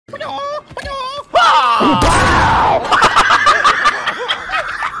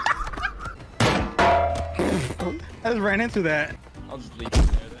ran into that. I'll just leave it there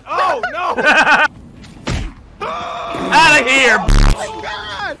then. Oh, no! Out of here! Oh,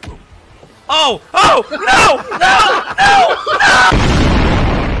 God! Oh! Oh! No! No! No! No!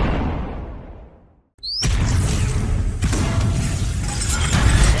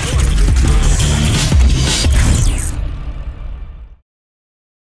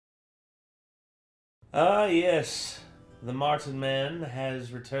 Ah, yes. The Martin Man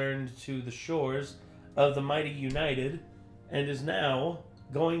has returned to the shores of the mighty United and is now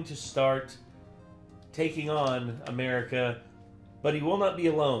going to start taking on America, but he will not be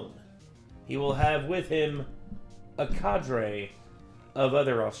alone. He will have with him a cadre of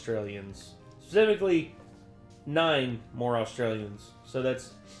other Australians. Specifically, 9 more Australians. So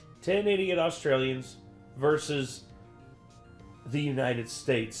that's 10 idiot Australians versus the United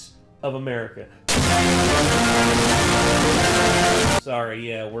States of America. Sorry,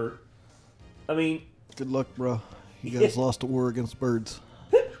 yeah, I mean... Good luck, bro. You guys lost a war against birds.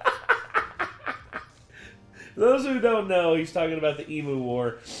 Those who don't know, he's talking about the Emu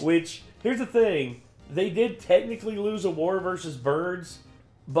War, which, here's the thing, they did technically lose a war versus birds,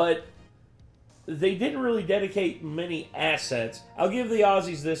 but they didn't really dedicate many assets. I'll give the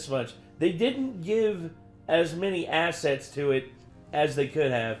Aussies this much. They didn't give as many assets to it as they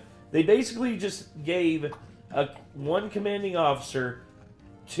could have. They basically just gave one commanding officer,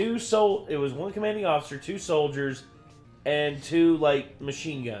 2 commanding officer, 2 soldiers, and 2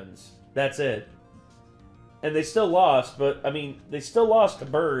 machine guns. That's it. And they still lost, but I mean, they still lost to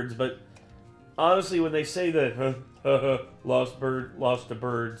birds. But honestly, when they say that lost to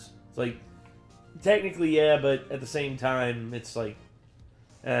birds, it's like technically yeah, but at the same time, it's like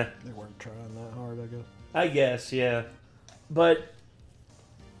They weren't trying that hard, I guess. I guess, yeah. But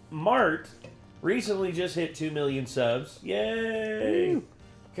Mart recently just hit 2 million subs. Yay! Woo.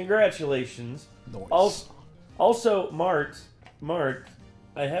 Congratulations. Nice. Also, Mart,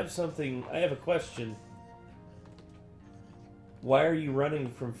 I have a question. Why are you running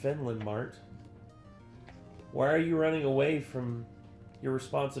from Finland, Mart? Why are you running away from your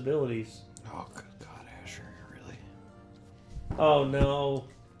responsibilities? Oh, good God, Asher, really? Oh, no.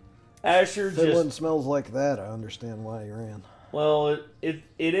 Asher Finland smells like that. I understand why he ran. Well, it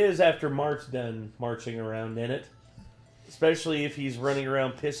is after Mart's done marching around in it. Especially if he's running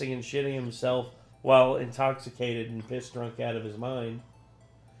around pissing and shitting himself while intoxicated and piss drunk out of his mind.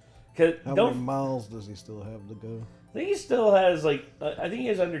 How many miles does he still have to go? I think he still has, I think he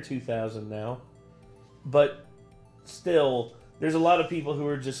has under 2,000 now. But still, there's a lot of people who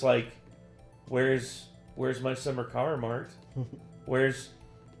are just like, where's my summer car, Mart? Where It's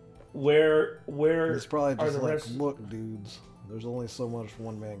probably just like, look, dudes, there's only so much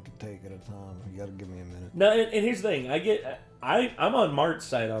one man can take at a time. You gotta give me a minute. No, and here's the thing. I'm on Mart's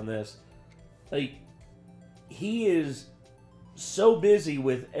side on this. Like, he is so busy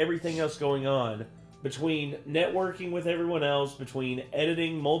with everything else going on, between networking with everyone else, between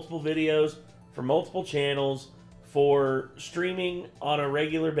editing multiple videos for multiple channels, for streaming on a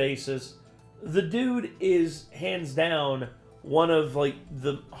regular basis. The dude is hands down one of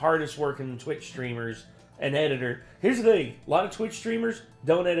the hardest working Twitch streamers and editor. Here's the thing, a lot of Twitch streamers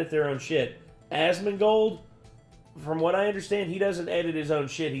don't edit their own shit. Asmongold, from what I understand, he doesn't edit his own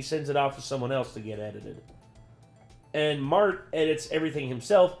shit. He sends it off to someone else to get edited. And Mart edits everything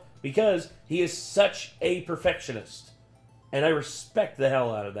himself because he is such a perfectionist. And I respect the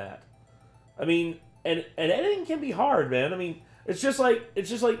hell out of that. I mean, and editing can be hard, man. I mean, it's just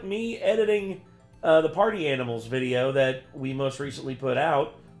like me editing the Party Animals video that we most recently put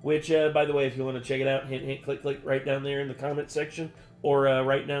out, which, by the way, if you want to check it out, hint, click right down there in the comment section, or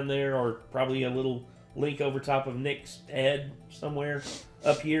right down there, or probably a little link over top of Nick's head somewhere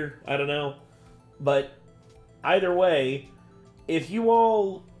up here. I don't know. But either way, if you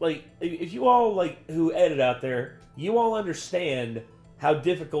all who edit out there, you all understand how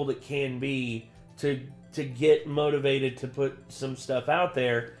difficult it can be to get motivated to put some stuff out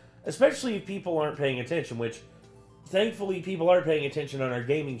there, especially if people aren't paying attention, which thankfully people are paying attention on our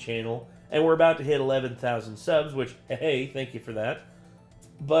gaming channel, and we're about to hit 11,000 subs, which, hey, thank you for that.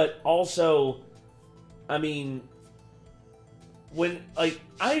 But also, I mean, when,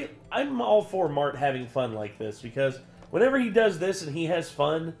 I'm all for Mart having fun like this, because whenever he does this and he has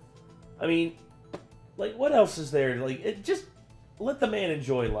fun, I mean, what else is there? Just let the man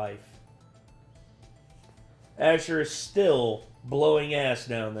enjoy life. Asher is still blowing ass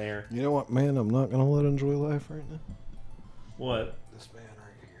down there. You know what, man? I'm not gonna let enjoy life right now. What? This man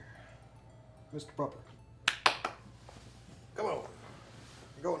right here, Mr. Proper. Come on,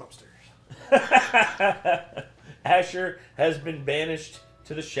 I'm going upstairs. Asher has been banished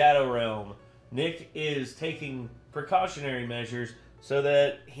to the Shadow Realm. Nick is taking precautionary measures so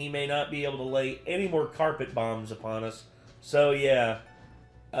that he may not be able to lay any more carpet bombs upon us. So yeah,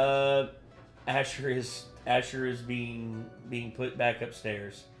 Asher is being put back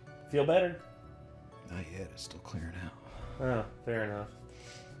upstairs. Feel better? Not yet. It's still clearing out. Oh, fair enough.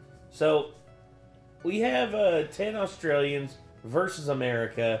 So we have 10 Australians versus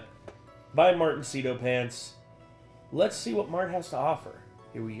America by Martin Cedo Pants. Let's see what Mart has to offer.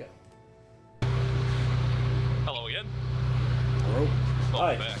 Here we go. Hello again. Hello.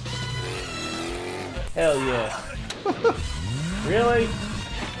 Hi. Welcome back. Hell yeah. Really?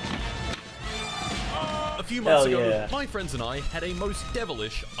 A few months Hell ago, yeah. my friends and I had a most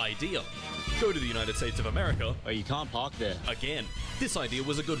devilish idea. Go to the United States of America. Oh, you can't park there. Again. This idea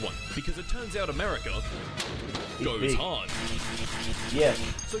was a good one, because it turns out America goes big. hard. Yes.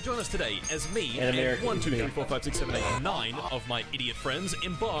 So join us today as me And and America 1, is 2, 3, big. 4, 5, 6, 7, 8, 9 of my idiot friends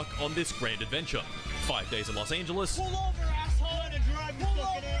embark on this grand adventure. 5 days in Los Angeles, Pull over, asshole, and drive, you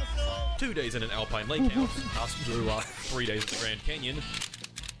fucking asshole! 2 days in an alpine lake house, us drew up, 3 days at the Grand Canyon,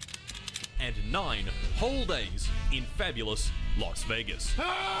 and 9 whole days in fabulous Las Vegas.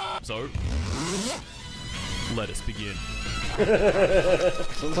 So, let us begin.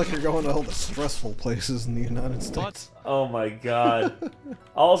 Sounds like you're going to all the stressful places in the United States. Oh my god.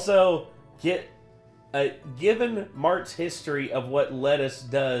 Also, given Mart's history of what lettuce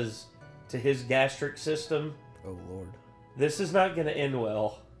does to his gastric system, Oh lord. this is not going to end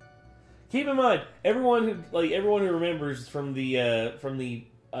well. Keep in mind, everyone who remembers from the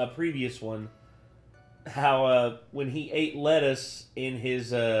previous one, how when he ate lettuce in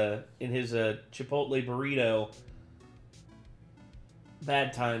his Chipotle burrito,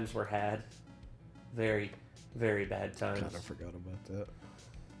 bad times were had. Very, very bad times. Kind of forgot about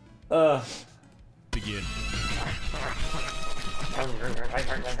that. Begin.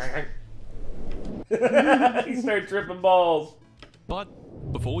 He started tripping balls. But,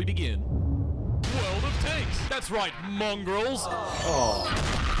 before we begin, World of Tanks! That's right, mongrels!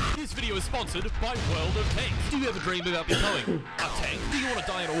 This video is sponsored by World of Tanks. Do you ever dream about becoming a tank? Do you want to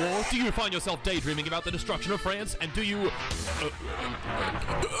die in a war? Do you find yourself daydreaming about the destruction of France? And do you...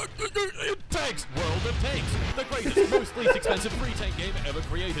 Tanks! World of Tanks! The greatest, most least expensive free tank game ever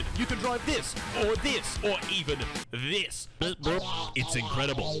created. You can drive this, or even this. It's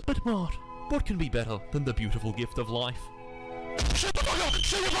incredible. But Mart, what can be better than the beautiful gift of life? Shut the fuck up!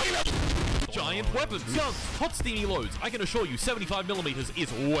 Shut your fucking mouth! Giant weapons, guns, hot steamy loads. I can assure you 75mm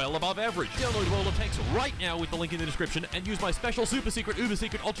is well above average. Download World of Tanks right now with the link in the description and use my special super secret, uber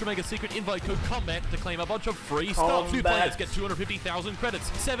secret, ultra mega secret invite code COMBAT to claim a bunch of free stuff. New players get 250,000 credits,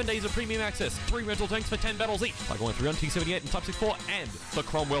 7 days of premium access, 3 rental tanks for 10 battles each, like 131, T78 and Type 64, and the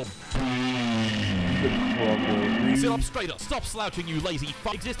Cromwell. Sit up straighter, stop slouching, you lazy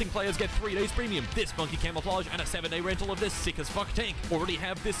fuck. Existing players get 3 days premium, this funky camouflage, and a 7-day rental of this sick as fuck tank. Already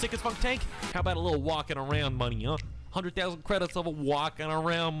have this sick as fuck tank? How about a little walking around money, huh? 100,000 credits of a walking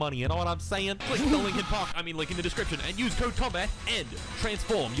around money, you know what I'm saying? Click the link in the description, and use code COMBAT and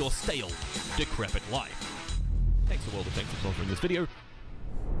transform your stale, decrepit life. Thanks to World of Tanks for sponsoring this video.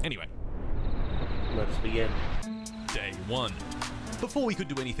 Anyway. Let's begin. Day 1. Before we could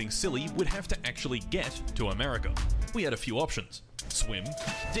do anything silly, we'd have to actually get to America. We had a few options. Swim,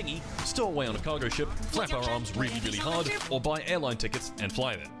 dinghy, stow away on a cargo ship, flap our arms really, really hard, or buy airline tickets and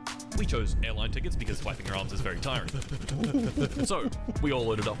fly there. We chose airline tickets because flapping our arms is very tiring. So, we all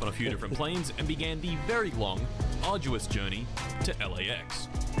loaded up on a few different planes and began the very long, arduous journey to LAX.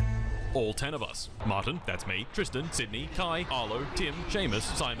 All 10 of us. Martin, that's me, Tristan, Sydney, Kai, Arlo, Tim, Seamus,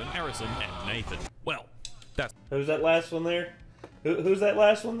 Simon, Harrison, and Nathan. Well, that's... Who's that last one there? Who's that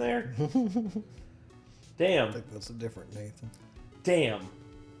last one there? Damn. I think that's a different Nathan. Damn.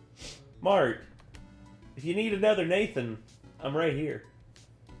 Mart, if you need another Nathan, I'm right here.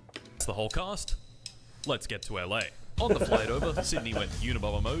 That's the whole cast. Let's get to LA. On the flight over, Sydney went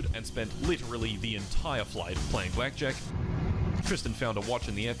Unabomber mode and spent literally the entire flight playing blackjack. Tristan found a watch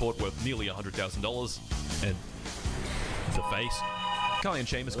in the airport worth nearly $100,000 and the face. Kai and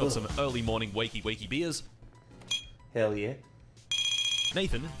Seamus got some early morning wakey beers. Hell yeah.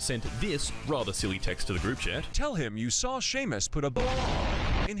 Nathan sent this rather silly text to the group chat. Tell him you saw Seamus put a ball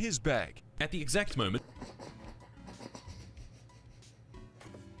in his bag. At the exact moment,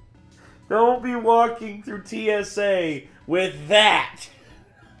 Don't be walking through TSA with that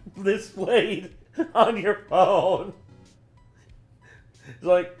displayed on your phone. It's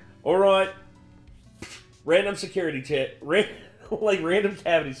like, alright, random security check, like random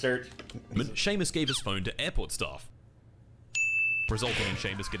cavity search. Seamus gave his phone to airport staff, resulting in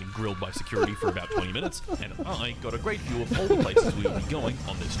Seamus getting grilled by security for about 20 minutes, and I got a great view of all the places we would be going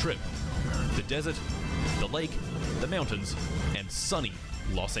on this trip. The desert, the lake, the mountains, and sunny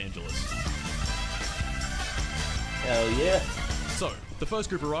Los Angeles. Hell yeah. So, the first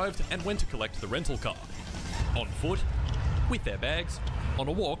group arrived and went to collect the rental car. On foot, with their bags, on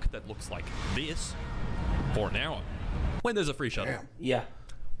a walk that looks like this, for an hour, when there's a free shuttle. Yeah.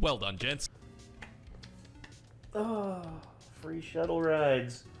 Well done, gents. Oh, free shuttle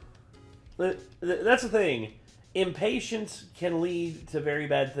rides. That's the thing. Impatience can lead to very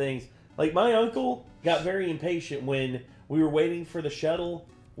bad things. Like, my uncle got very impatient when we were waiting for the shuttle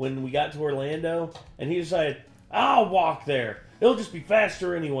when we got to Orlando, and he decided, I'll walk there. It'll just be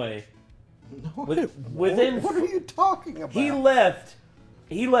faster anyway. Within, what are you talking about? He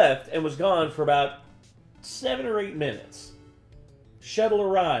left and was gone for about 7 or 8 minutes. Shuttle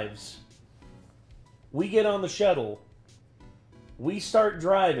arrives. We get on the shuttle. We start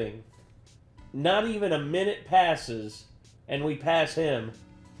driving. Not even a minute passes, and we pass him.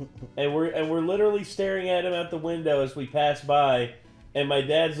 And we're literally staring at him out the window as we pass by, and my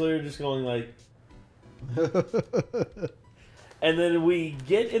dad's literally just going like. And then we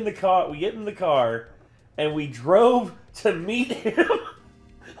get in the car, and we drove to meet him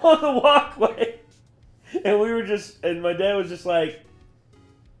on the walkway. And my dad was just like,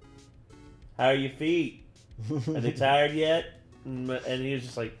 "How are your feet? Are they tired yet?" And he was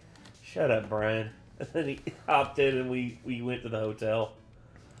just like, "Shut up, Brian." And then he hopped in, and we went to the hotel.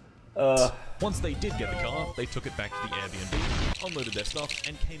 Once they did get the car, they took it back to the Airbnb, unloaded their stuff,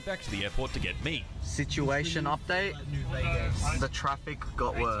 and came back to the airport to get me. Situation update, the traffic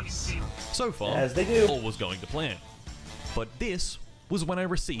got worse. So far, as they do, all was going to plan. But this was when I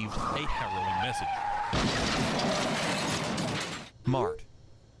received a harrowing message. Mart,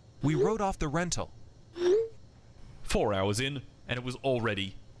 we wrote off the rental. 4 hours in, and it was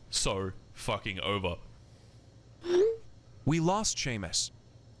already so fucking over. We lost Seamus.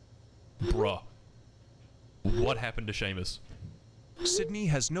 Bruh. What happened to Seamus? Sydney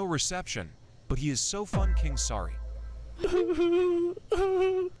has no reception, but he is so fun King sorry.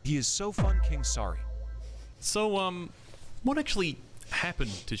 He is so fun King sorry. So, what actually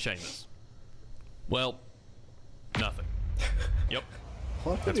happened to Seamus? Well, nothing. Yep.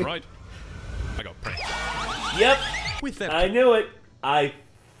 That's right. I got pranked. Yep. With that I knew it. I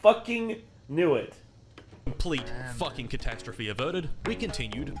fucking knew it. complete fucking catastrophe averted, we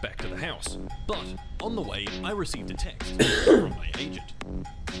continued back to the house. But, on the way, I received a text from my agent.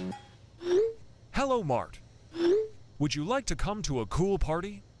 Hello, Mart. Would you like to come to a cool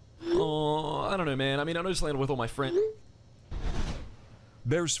party? Oh, I don't know, man. I mean, I just landed with all my friends.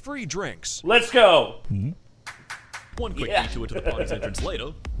 There's free drinks. Let's go. One quick detour to the party's entrance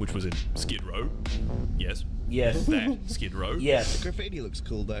later, which was in Skid Row. Yes. Yes. That Skid Row. Yes. Graffiti looks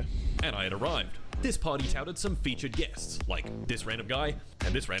cool though. And I had arrived. This party touted some featured guests, like this random guy,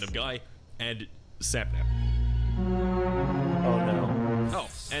 and this random guy, and Sapnap. Oh no. Oh,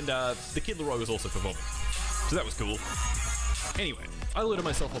 and the Kid Leroy was also performing. So that was cool. Anyway, I loaded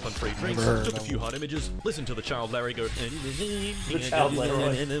myself up on free drinks, took a few hot images, listened to the child Larry go, The child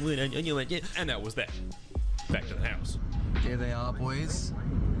Larry. and that was that. Back to the house. Here they are, boys.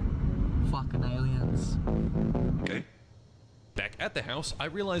 Fucking aliens. Okay. Back at the house, I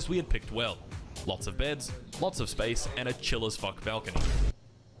realized we had picked well. Lots of beds, lots of space, and a chill as fuck balcony.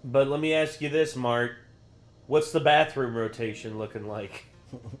 But let me ask you this, Mart. What's the bathroom rotation looking like?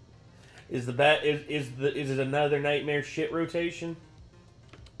 Is it another nightmare shit rotation?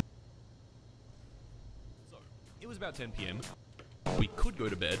 So, it was about 10 p.m. We could go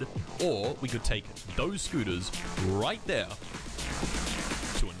to bed, or we could take those scooters right there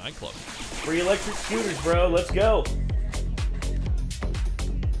to a nightclub. Free electric scooters, bro. Let's go.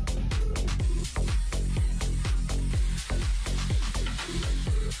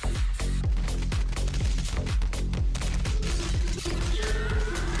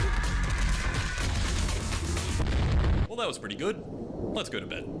 Well, that was pretty good. Let's go to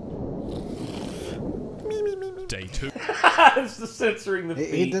bed. Day 2. It's the censoring the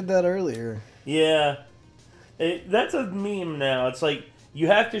feet. He did that earlier. Yeah. That's a meme now. It's like, you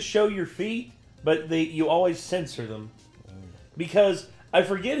have to show your feet, but you always censor them. Because, I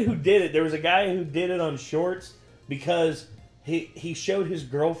forget who did it. There was a guy who did it on shorts, because he showed his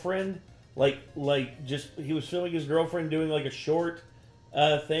girlfriend, he was filming his girlfriend doing like a short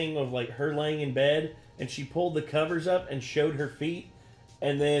thing of like her laying in bed, and she pulled the covers up and showed her feet,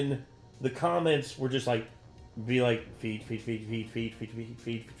 and then the comments were just like, feet,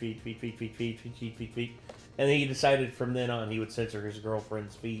 and then he decided from then on he would censor his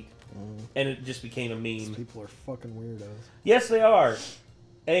girlfriend's feet, and it just became a meme. These people are fucking weirdos. Yes, they are.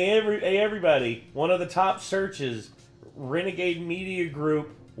 Hey, everybody! One of the top searches, Renegade Media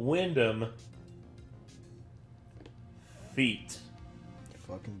Group, Wyndham. feet.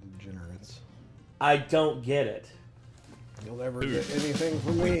 Fucking degenerates. I don't get it. You'll never get anything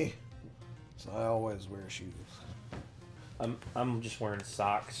from me. So I always wear shoes. I'm just wearing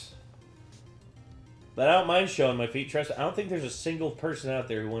socks. But I don't mind showing my feet. Trust me, I don't think there's a single person out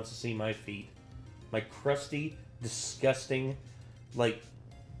there who wants to see my feet. My crusty, disgusting, like,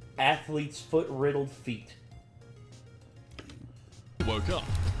 athlete's foot riddled feet. Woke up,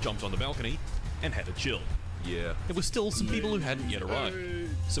 jumped on the balcony, and had a chill. Yeah, there were still some people who hadn't yet arrived.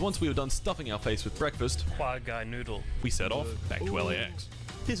 So once we were done stuffing our face with breakfast, Guy Noodle. we set off back to LAX.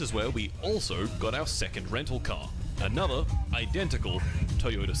 This is where we also got our second rental car. Another identical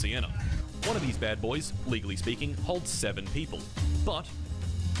Toyota Sienna. One of these bad boys, legally speaking, holds 7 people. But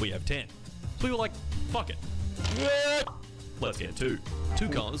we have 10. So we were like, fuck it. Let's get 2. 2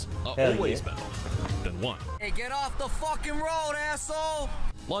 cars are Hell always yeah. better than 1. Hey, get off the fucking road, asshole!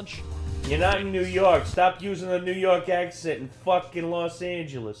 Lunch, You're not in New York. Stop using a New York accent in fucking Los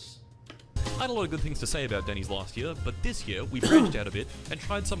Angeles. I had a lot of good things to say about Denny's last year, but this year we branched out a bit and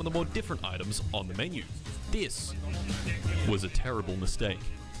tried some of the more different items on the menu. This was a terrible mistake.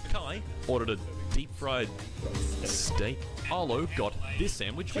 Kai ordered a deep-fried steak. Arlo got this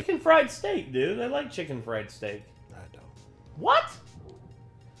sandwich with Chicken fried steak, dude. I like chicken fried steak. I don't. What?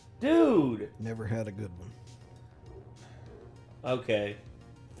 Dude. Never had a good one. Okay.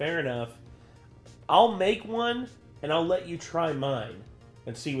 Fair enough. I'll make one, and I'll let you try mine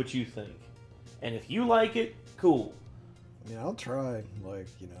and see what you think. And if you like it, cool. I mean, I'll try, like,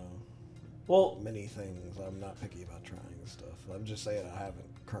 you know, Well, many things. I'm not picky about trying stuff. I'm just saying I haven't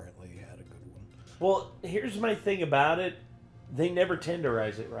currently had a good one. well, here's my thing about it. They never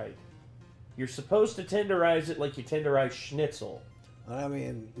tenderize it right. You're supposed to tenderize it like you tenderize schnitzel. I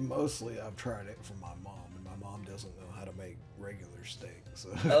mean, mostly I've tried it from my mom, and my mom doesn't know how to make regular steak. So.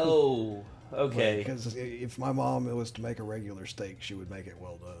 Oh, okay. Because if my mom was to make a regular steak, she would make it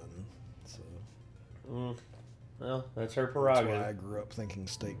well done. So Well, that's her that's prerogative. why I grew up thinking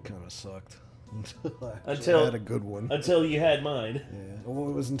steak kind of sucked until I actually Until- had a good one. Until you had mine. Yeah. Well,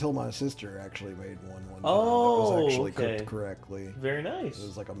 it was until my sister actually made one time. Oh, it was actually okay. cooked correctly. Very nice. It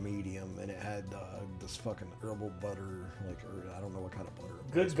was like a medium, and it had this fucking herbal butter, like I don't know what kind of butter.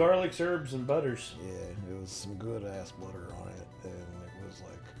 It Good was. garlics, herbs, and butters. Yeah, it was some good ass butter on it, and it was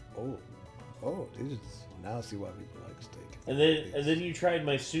like, oh, now I see why people like steak. And then you tried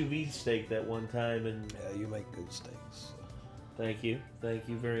my sous vide steak that one time, and Yeah, you make good steaks. thank you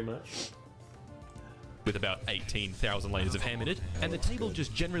very much. with about 18,000 layers of ham in it, and the table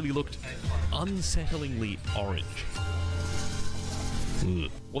just generally looked unsettlingly orange.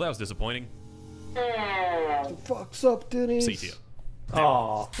 Ugh. Well, that was disappointing. What the fuck's up, Denny's? See here.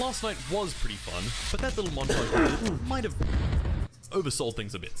 Aw, Last night was pretty fun, but that little montage we did might have oversold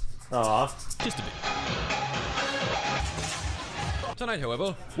things a bit. aw. Just a bit. Tonight,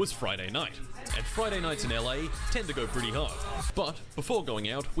 however, was Friday night, and Friday nights in LA tend to go pretty hard. But before going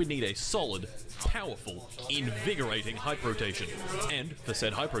out, we'd need a solid, powerful, invigorating hype rotation. And for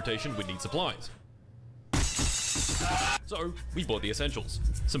said hype rotation, we'd need supplies. So, we bought the essentials.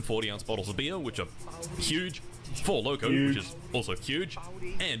 Some 40-ounce bottles of beer, which are huge, 4 Loco, which is also huge,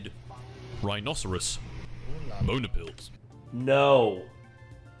 and rhinoceros monopills. No.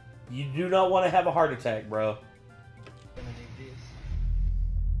 You do not want to have a heart attack, bro.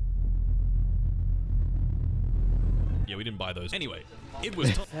 Yeah, we didn't buy those. Anyway, it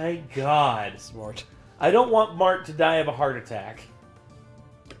was Thank God. Smart. I don't want Mark to die of a heart attack.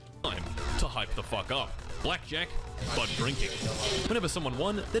 time to hype the fuck up. Blackjack, but drinking. Whenever someone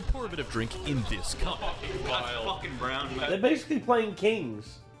won, they'd pour a bit of drink in this cup. Fucking brown, man. They're basically playing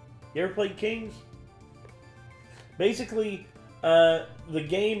Kings. You ever played Kings? Basically, the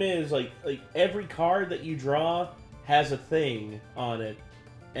game is like every card that you draw has a thing on it,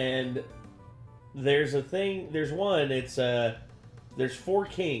 and there's a thing. There's one. It's there's 4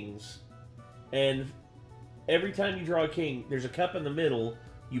 kings, and every time you draw a king, there's a cup in the middle.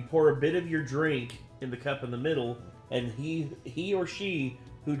 You pour a bit of your drink in the cup in the middle, and he or she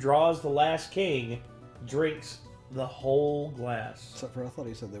who draws the last king drinks the whole glass. Except for I thought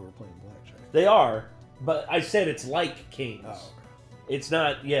he said they were playing blackjack. They are, but I said it's like Kings. Oh, okay. It's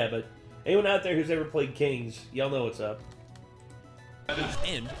not, yeah, but anyone out there who's ever played Kings, y'all know what's up.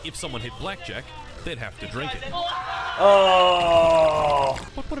 And if someone hit blackjack, they'd have to drink it. Oh!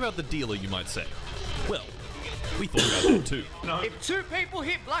 But what about the dealer, you might say? Well, we thought about that too. If 2 people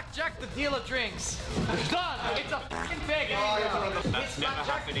hit blackjack, the dealer drinks. Done! It's a fucking fair game. That's never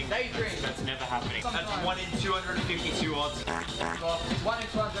happening. They drink. That's never happening. That's 1 in 252 odds. Well, 1 in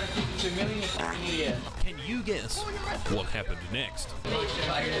 252 million, you're fucking idiot. Can you guess what happened next.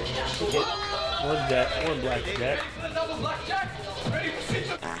 One blackjack.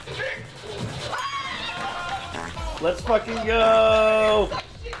 Let's fucking go!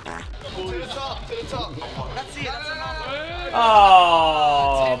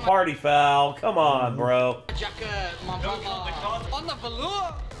 Oh, party foul. Come on, bro. On the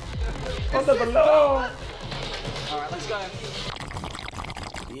velour. On the below. Alright, let's go.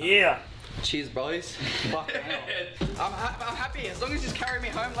 Yeah. Cheers, boys. Fuck hell. I'm happy as long as you just carry me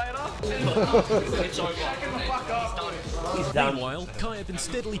home later. It's over. Fuck up. He's down. Meanwhile, Kai had been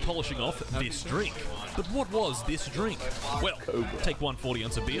steadily polishing off this drink. But what was this drink? Well, take 140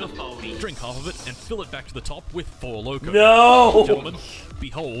 ounce of beer, drink half of it, and fill it back to the top with 4 Loko. No! Gentlemen,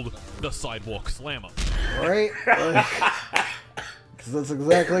 behold the Sidewalk Slammer. Right? Because that's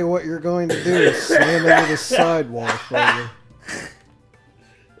exactly what you're going to do, is slam into the sidewalk, baby.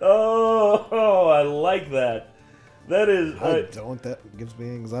 Oh, I like that. That is... I don't. That gives me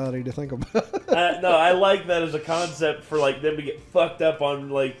anxiety to think about. no, I like that as a concept for like them to get fucked up on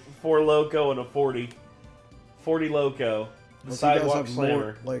like 4 Loko and a 40. 40 Loco. The Sidewalk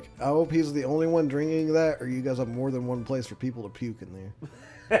Slammer. Like, I hope he's the only one drinking that, or you guys have more than one place for people to puke in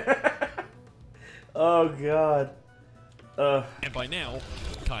there. Oh, God. And by now,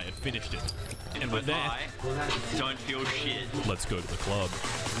 Kai had finished it. And with that, don't feel shit. let's go to the club.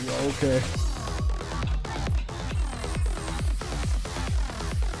 Yeah, okay.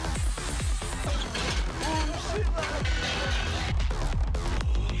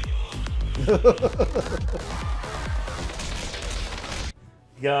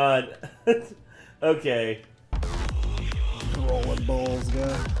 God. Okay. Rolling balls,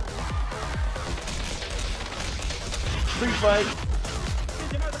 guy. Street fight.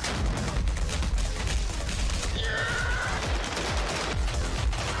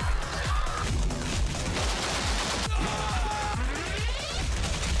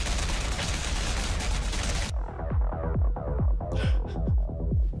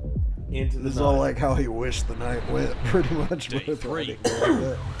 Into the This is all like how he wished the night went, pretty much. Day with 3. like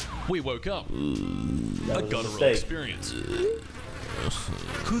that. We woke up. A was a guttural mistake. experience.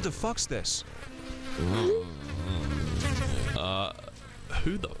 Who the fuck's this? Who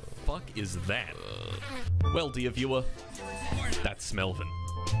the fuck is that? Well, dear viewer, that's Smelvin,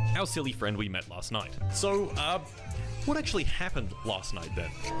 our silly friend we met last night. So, what actually happened last night then?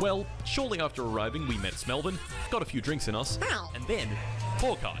 Well, shortly after arriving, we met Smelvin, got a few drinks in us, and then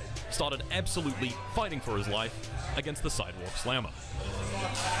poor Kai started absolutely fighting for his life against the Sidewalk Slammer.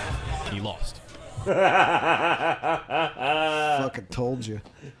 He lost. Fucking told you.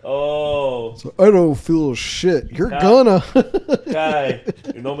 Oh. So I don't feel shit. You're gonna. Kai.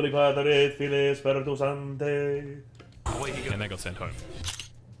 In nomine Patri et Filii Spiritus Sancti. And they got sent home.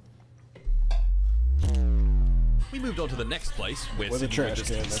 We moved on to the next place, where With a Sydney trash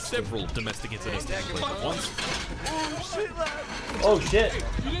witnessed can next to several domestic incidents taking place at once. Oh, shit.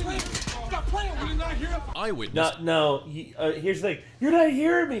 I witnessed. No. Here's the thing. You're not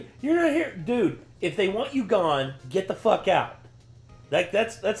hearing me. You're not hearing... Dude, if they want you gone, get the fuck out.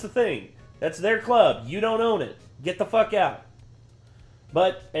 That's the thing. That's their club. You don't own it. Get the fuck out.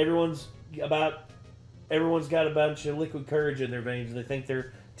 But everyone's got a bunch of liquid courage in their veins, and they think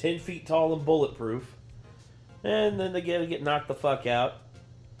they're 10 feet tall and bulletproof. And then they get knocked the fuck out.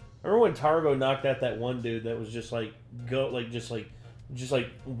 I remember when Tarbo knocked out that one dude that was just like wannabe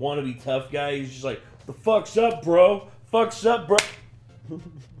tough guy. He's just like, the fuck's up, bro? Fuck's up, bro?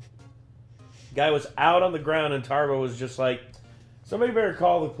 Guy was out on the ground, and Tarbo was just like, somebody better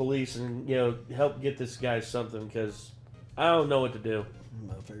call the police and help get this guy something, because I don't know what to do.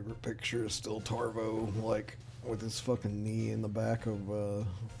 My favorite picture is still Tarvo, like, with his fucking knee in the back of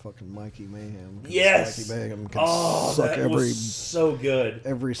fucking Mikey Mayhem. Yes! Mikey Mayhem can suck that was so good.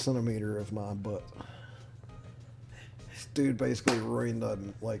 every centimeter of my butt. This dude basically ruined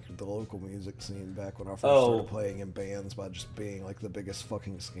like the local music scene back when I first started playing in bands by just being like the biggest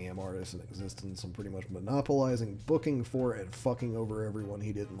fucking scam artist in existence and pretty much monopolizing booking for it and fucking over everyone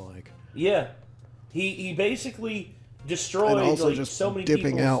he didn't like. Yeah. He basically destroyed And also like just so many dipping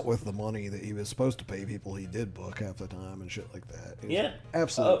people's- out with the money that he was supposed to pay people he did book half the time and shit like that. He was Yeah, an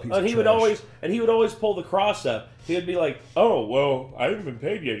absolute piece and of he would trash. always pull the cross up. He would be like, "Oh, well, I haven't been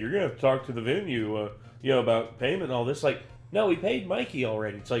paid yet. You're gonna have to talk to the venue, about payment and all this." Like, no, we paid Mikey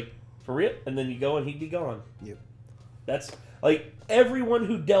already. It's like, for real? And then you go and he'd be gone. Yep. That's like everyone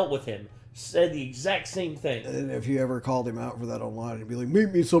who dealt with him said the exact same thing. And if you ever called him out for that online, he'd be like,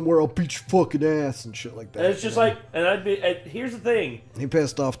 "Meet me somewhere, I'll beat your fucking ass," and shit like that. And it's just like, and I'd be. Here's the thing. He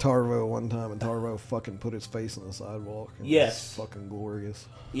pissed off Tarvo one time, and Tarvo fucking put his face on the sidewalk. And Yes. it was fucking glorious.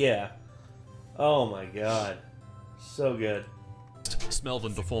 Yeah. Oh my god. So good.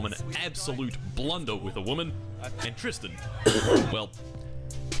 Smelvin perform an absolute blunder with a woman, and Tristan, well,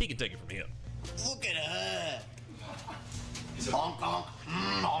 he can take it from here. Look at her. Honk, honk.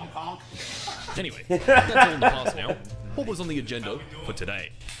 Honk, honk. Anyway, that's all in the past now. What was on the agenda for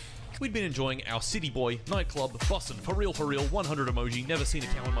today? We'd been enjoying our city boy, nightclub, Boston, for real, 100 emoji, never seen a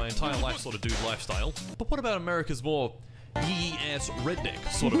cow in my entire life sort of dude lifestyle. But what about America's more yee-ass redneck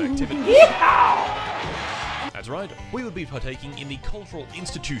sort of activity? That's right, we would be partaking in the cultural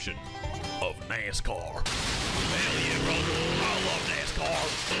institution of NASCAR. Hell yeah, brother, I love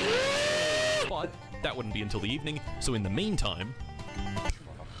NASCAR. But that wouldn't be until the evening, so in the meantime...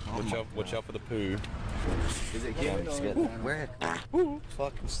 Watch out for the poo. Is it here? Where?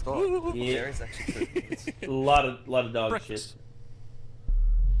 Fucking stop. Yeah. There is actually A lot of dog breakfast. shit.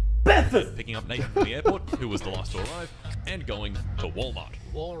 Bethel! Picking up Nathan from the airport, who was the last to arrive, and going to Walmart.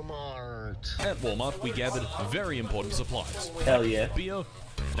 Walmart. At Walmart, we gathered very important supplies. Hell yeah. Beer,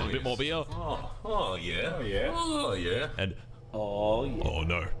 and a bit more beer. Oh yeah. And Oh yeah. oh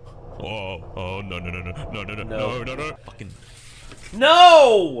no. Oh no. Fucking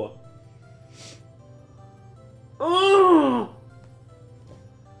No! Ugh!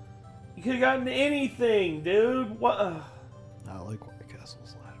 You could have gotten anything, dude. What? I like White Castle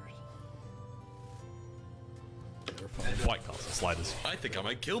sliders. They're fun. White Castle sliders. I think I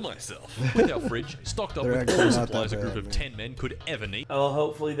might kill myself. With our fridge stocked up They're with all actually the not supplies that a group bad, of man. 10 men could ever need. Oh,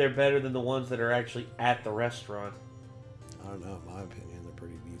 hopefully they're better than the ones that are actually at the restaurant. I don't know. In my opinion, they're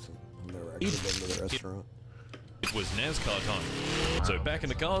pretty decent. I've never actually been to the restaurant. It was NASCAR time. So back in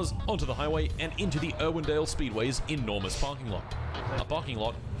the cars, onto the highway, and into the Irwindale Speedway's enormous parking lot. A parking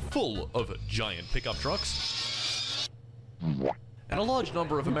lot full of giant pickup trucks. And a large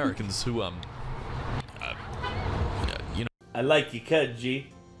number of Americans who, you I like you cut, G.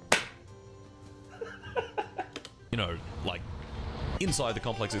 know, like, inside the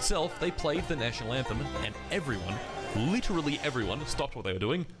complex itself, they played the national anthem, and everyone, literally everyone, stopped what they were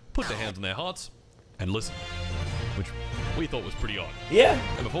doing, put their hands on their hearts, and listened. Which we thought was pretty odd. Yeah,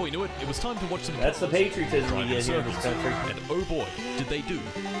 And before we knew it, it was time to watch some that's the couples patriotism drive we in get here in this circles. country. And oh boy, did they do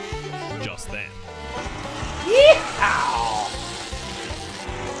just that.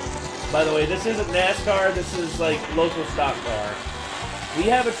 By the way, this isn't NASCAR. This is like local stock car. We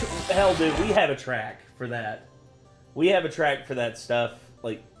have a hell, dude. We have a track for that. We have a track for that stuff,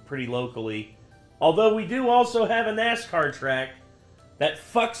 like pretty locally. Although we do also have a NASCAR track that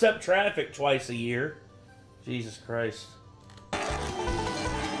fucks up traffic twice a year. Jesus Christ.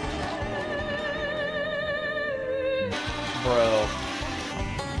 Bro.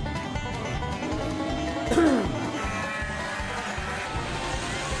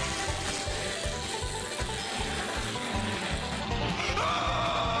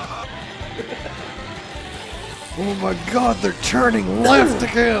 Oh my god, they're turning left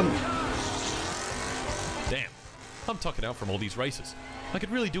again! Damn, I'm tucking out from all these races. I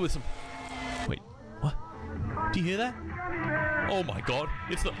could really do with some... Wait, what? Do you hear that? Oh my god,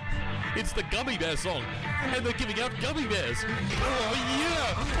 it's the Gummy Bear song, and they're giving out gummy bears. Oh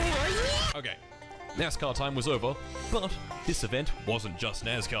yeah! Okay, NASCAR time was over, but this event wasn't just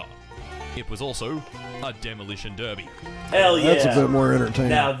NASCAR. It was also a demolition derby. Hell yeah. That's a bit more entertaining.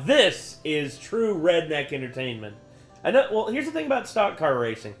 Now this is true redneck entertainment. I know. Well, here's the thing about stock car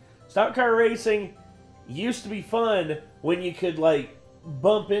racing. Stock car racing used to be fun when you could like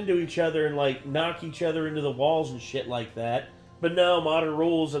bump into each other and like knock each other into the walls and shit like that. But no, modern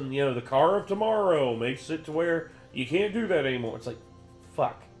rules and the car of tomorrow makes it to where you can't do that anymore. It's like,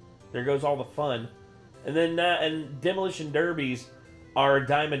 fuck. There goes all the fun. And then and demolition derbies are a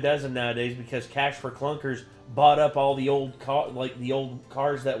dime a dozen nowadays because Cash for Clunkers bought up all the old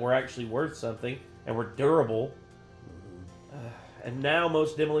cars that were actually worth something and were durable. And now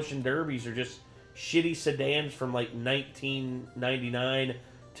most demolition derbies are just shitty sedans from like 1999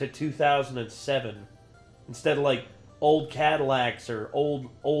 to 2007 instead of like old Cadillacs or old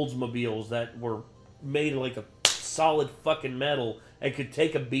Oldsmobiles that were made of like a solid fucking metal and could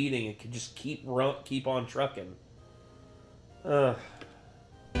take a beating and could just keep on trucking.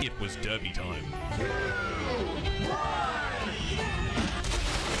 It was derby time.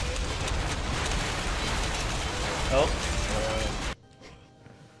 Oh,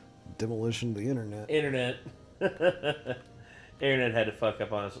 Demolition of the internet. internet. Internet had to fuck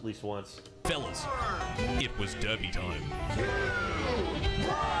up on us at least once. Fellas, it was derby time.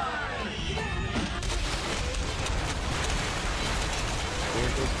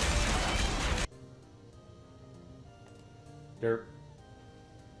 Derp.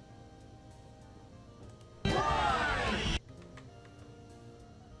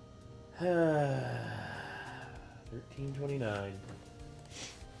 1329.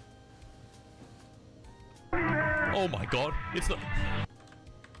 Oh my god, it's the...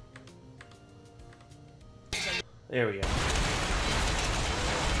 There we go.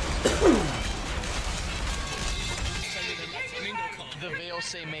 The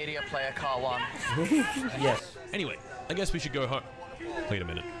VLC media player car won. Yes. Anyway, I guess we should go home. Wait a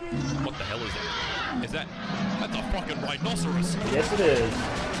minute. What the hell is that? Is that... That's a fucking rhinoceros! Yes, it is.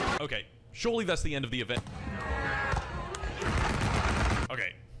 Okay, surely that's the end of the event.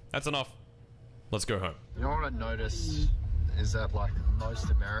 Okay, that's enough. Let's go home. You know what I noticed is that, like, most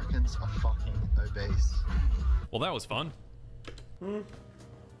Americans are fucking obese. Well, that was fun. I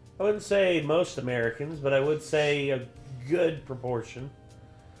wouldn't say most Americans, but I would say a good proportion.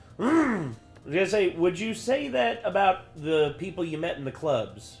 I was gonna say, would you say that about the people you met in the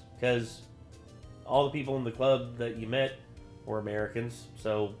clubs? Because all the people in the club that you met were Americans,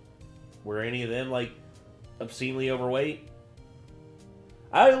 so were any of them, like, obscenely overweight?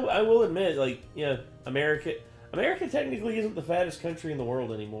 I will admit, like, yeah, America technically isn't the fattest country in the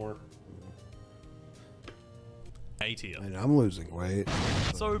world anymore. A tier. I mean, I'm losing weight.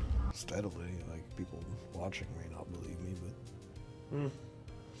 So steadily, like, people watching may not believe me, but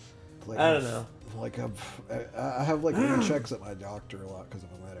like, I don't know. Like, I have like rechecks at my doctor a lot because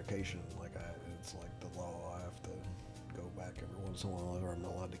of a medication. Like, it's like the law. I have to go back every once in a while, or I'm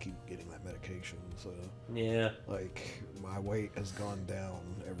not allowed to keep getting that medication. So yeah, like, my weight has gone down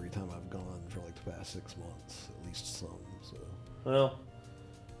every time I've gone for like the past 6 months, at least some. So well,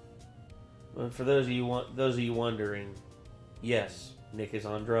 for those of you wondering, yes, Nick is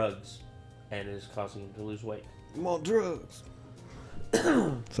on drugs, and it is causing him to lose weight. I'm on drugs.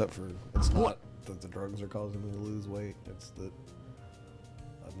 Except for it's not that the drugs are causing me to lose weight. It's that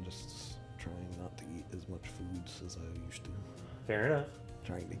I'm just trying not to eat as much foods as I used to. Fair enough.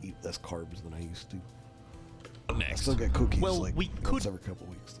 Trying to eat less carbs than I used to. next. I still get cookies well, we once every couple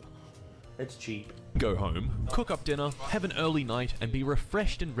weeks though. It's cheap. Go home, cook up dinner, have an early night, and be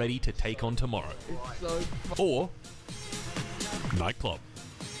refreshed and ready to take on tomorrow. Or nightclub.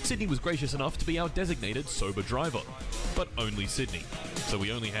 Sydney was gracious enough to be our designated sober driver, but only Sydney, so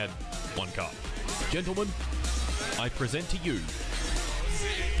we only had one car. Gentlemen, I present to you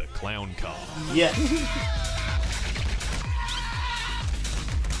the clown car. Yes.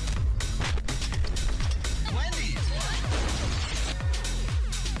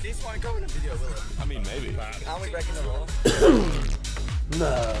 This won't go in a video, will it? I mean, maybe. Aren't we breaking the law?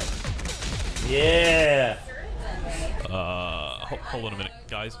 No. Yeah. Hold on a minute,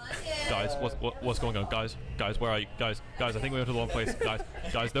 guys, what's going on, guys, where are you, guys, I think we went to the wrong place,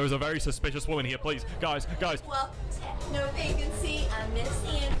 guys, there is a very suspicious woman here, please, guys. Well, no vacancy, I'm Miss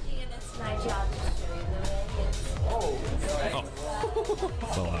Angie, and it's my job to show you the way.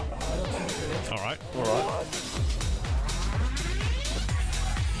 All right.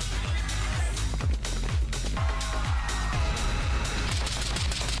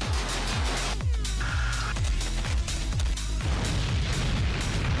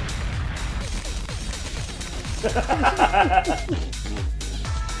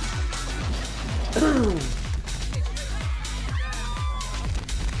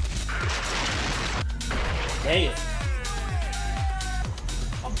 Dang it.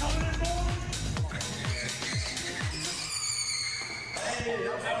 I'm coming in,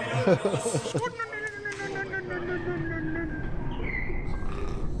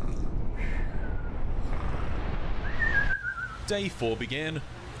 Day 4 began,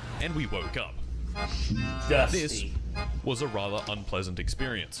 and we woke up. Dusty. This was a rather unpleasant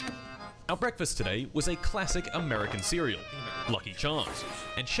experience. Our breakfast today was a classic American cereal, Lucky Charms,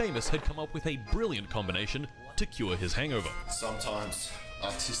 and Seamus had come up with a brilliant combination to cure his hangover. Sometimes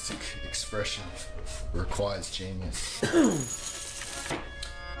artistic expression requires genius.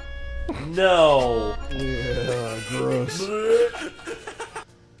 No. Yeah, gross.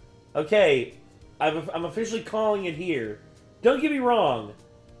 Okay, I'm officially calling it here. Don't get me wrong.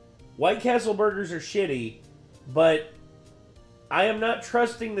 White Castle burgers are shitty, but I am not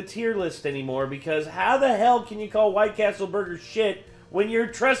trusting the tier list anymore because how the hell can you call White Castle burgers shit when you're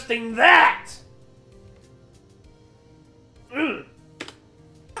trusting that? Mm.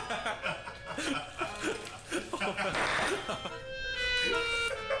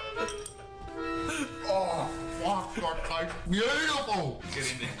 Oh, fuck, that tastes beautiful!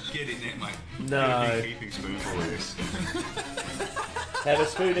 Get in there, mate. No. Keeping spoonful of this. Have a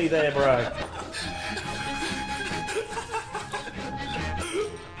spoonie there, bro.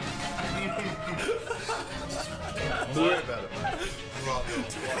 Don't worry about it, mate.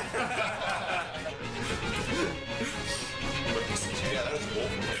 Yeah, that was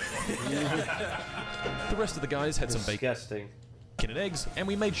awful. The rest of the guys had some bacon Disgusting. and eggs, and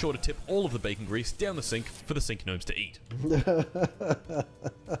we made sure to tip all of the bacon grease down the sink for the sink gnomes to eat.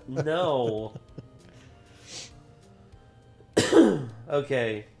 No.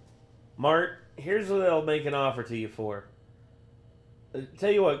 Okay. Mart, here's what I'll make an offer to you for.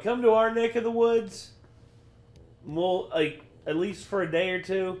 Tell you what, come to our neck of the woods. We'll, like, at least for a day or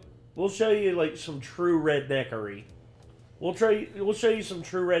two, we'll show you, like, some true redneckery. We'll show you some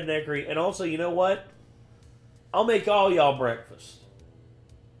true redneckery, and also, you know what? I'll make all y'all breakfast.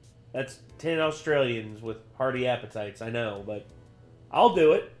 That's 10 Australians with hearty appetites, I know, but I'll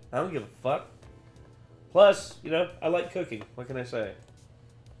do it. I don't give a fuck. Plus, you know, I like cooking. What can I say?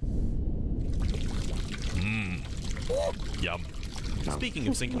 Yum. Speaking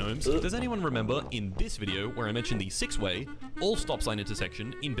of sink gnomes, does anyone remember in this video where I mentioned the 6-way, all stop sign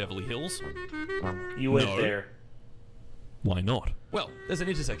intersection in Beverly Hills? You went there. Why not? Well, there's an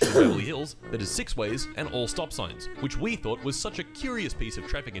intersection in Beverly Hills that is 6 ways and all stop signs, which we thought was such a curious piece of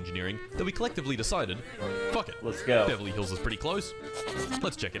traffic engineering that we collectively decided, fuck it. Let's go. Beverly Hills is pretty close.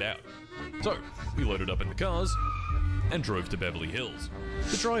 Let's check it out. So, we loaded up in the cars and drove to Beverly Hills.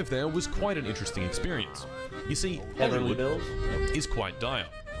 The drive there was quite an interesting experience. You see, Beverly Hollywood Hills is quite dire.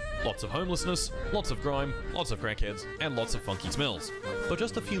 Lots of homelessness, lots of grime, lots of crackheads, and lots of funky smells. But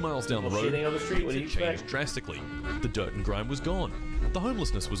just a few miles down the road, shitting on the street, what do you it changed expect? drastically. The dirt and grime was gone. The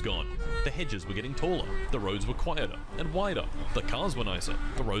homelessness was gone. The hedges were getting taller. The roads were quieter and wider. The cars were nicer.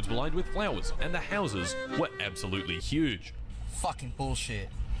 The roads were lined with flowers. And the houses were absolutely huge. Fucking bullshit.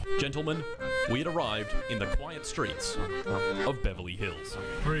 Gentlemen, we had arrived in the quiet streets of Beverly Hills.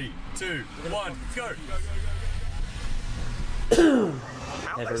 3, 2, 1, go!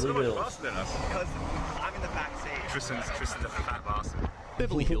 Beverly Hills. Faster than us? Because I'm in the back seat. Tristan's a fat bastard.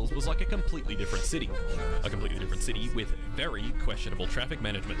 Beverly Hills was like a completely different city. A completely different city with very questionable traffic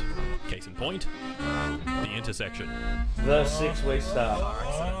management. Case in point, the intersection. The 6-way stop.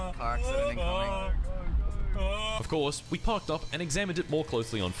 Car accident incoming. Of course, we parked up and examined it more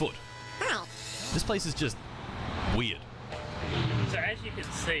closely on foot. This place is just weird. So as you can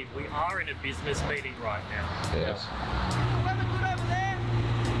see, we are in a business meeting right now. Yes.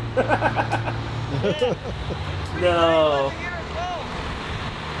 No.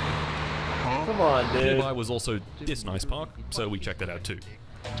 Come on, dude. Nearby was also this nice park, so we checked that out too.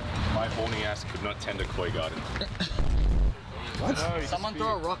 My horny ass could not tend a koi garden. What? Someone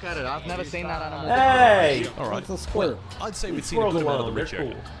throw a rock at it. I've never seen that animal. Hey! Alright, It's a squirrel. I'd say we'd Leave seen a good squirrels amount of the alone, rich they're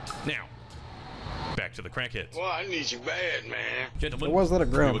area. cool. Now, back to the crackheads. Well, I need you bad, man. Gentlemen, Or was that a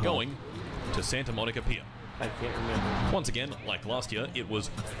we groundhog? were going to Santa Monica Pier. I can't remember. Once again, like last year, it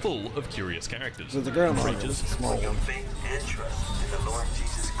was full of curious characters. There's a groundhog. Creatures, It's a small one.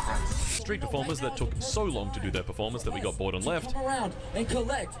 street performers that took so long to do their performance that we got bored and left. Come around and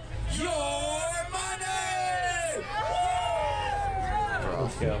collect your money!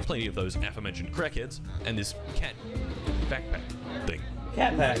 Plenty of those aforementioned crackheads, and this cat backpack thing.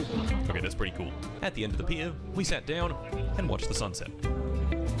 Cat pack. Okay, that's pretty cool. At the end of the pier, we sat down and watched the sunset.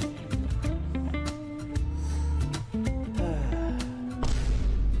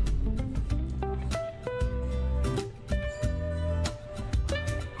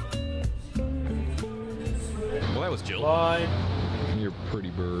 Well, that was chill. Bye. You're a pretty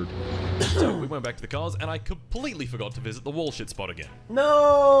bird. So we went back to the cars, and I completely forgot to visit the wall shit spot again.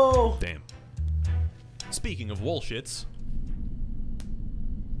 No! Damn. Speaking of wall shits,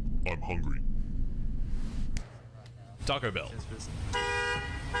 I'm hungry. Taco Bell.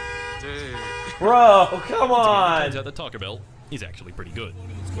 Dude. Bro, come on! Turns out that Taco Bell is actually pretty good.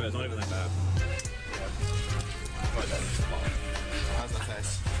 Well, it's not even that bad. How's that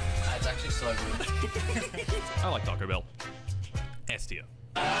taste? It's actually so good. I like Taco Bell. S tier.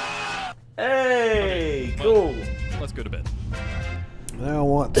 Hey, cool. Let's go to bed. I don't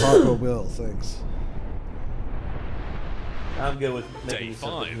want Taco Bell, thanks. I'm good with Day making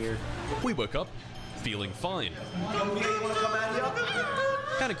something 5. here. We woke up feeling fine.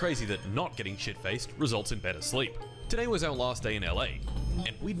 Kinda crazy that not getting shit-faced results in better sleep. Today was our last day in LA,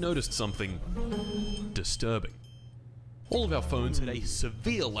 and we'd noticed something disturbing. All of our phones had a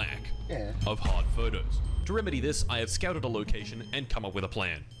severe lack of hard photos. To remedy this, I have scouted a location and come up with a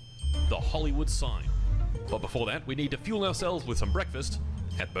plan. The Hollywood sign. But before that, we need to fuel ourselves with some breakfast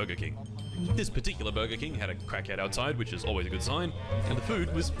at Burger King. This particular Burger King had a crackhead outside, which is always a good sign, and the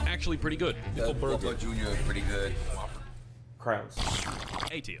food was actually pretty good. The Burger Jr. is pretty good. Crowns.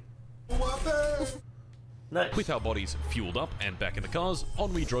 A tier. Nice. With our bodies fueled up and back in the cars,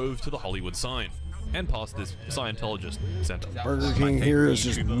 on we drove to the Hollywood sign. and past this Scientologist center. Burger King here is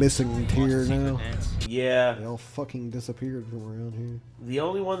just missing tier now. Yeah. They all fucking disappeared from around here. The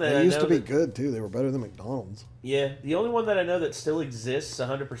only one that They I used know to be that- good too. They were better than McDonald's. Yeah, the only one that I know that still exists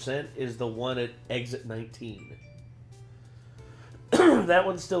 100% is the one at Exit 19. That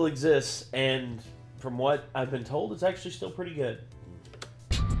one still exists, and from what I've been told, it's actually still pretty good.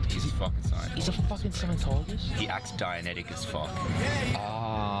 He's a fucking Scientologist. He's a fucking Scientologist? He acts Dianetic as fuck.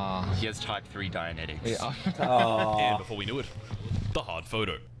 Ah. He has type 3 Dianetics. Yeah. And before we knew it, the hard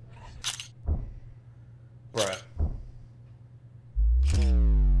photo. Bruh.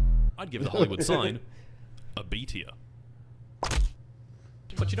 I'd give the Hollywood sign a B tier.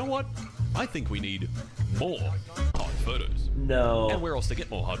 But you know what? I think we need more hard photos. No. And where else to get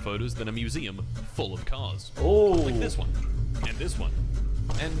more hard photos than a museum full of cars? Oh. Like this one. And this one.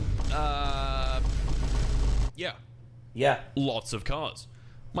 And, yeah. Yeah. Lots of cars.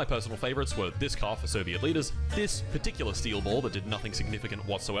 My personal favorites were this car for Soviet leaders, this particular steel ball that did nothing significant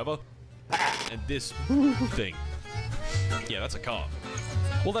whatsoever, and this thing. Yeah, that's a car.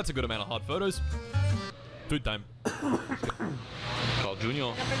 Well, that's a good amount of hard photos. Food time. Carl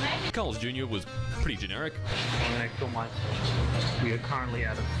Jr. Carl's Jr. was pretty generic. I'm gonna kill myself. We are currently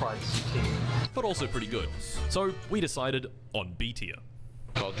out of fried zucchini. But also pretty good. So we decided on B tier.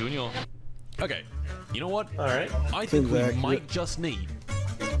 Carl Jr. Okay, you know what? Alright. I think we might just need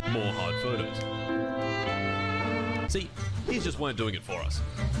more hard photos. See, these just weren't doing it for us.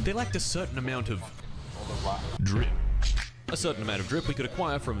 They lacked a certain amount of drip. A certain amount of drip we could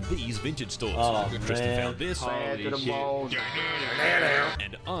acquire from these vintage stores. Oh, Tristan man. found this. Holy shit.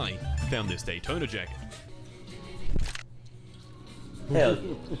 And I found this Daytona jacket. Hell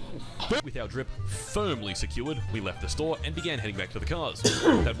With our drip firmly secured, we left the store and began heading back to the cars.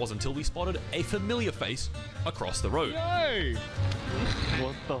 That wasn't until we spotted a familiar face across the road. Yo!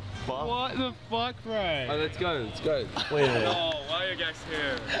 What the fuck? What the fuck, bro? Oh, let's go, let's go. Wait a minute. Oh, why are you guys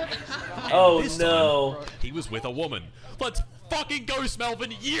here? Oh, This no. time, he was with a woman. Let's fucking go,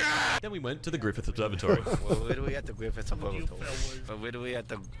 Smelvin! Yeah! Then we went to the Griffith Observatory. Well, where do we at the Griffith Observatory? Where do we at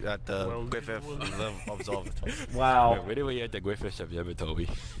the Griffith Observatory? Wow. Where do we at the Griffith Observatory?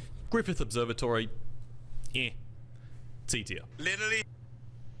 Griffith Observatory. C tier. Literally.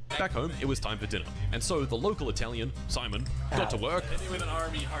 Back home, it was time for dinner, and so the local Italian, Simon, got to work. With an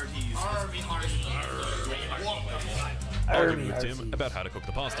army hearties. Arguing with Tim about how to cook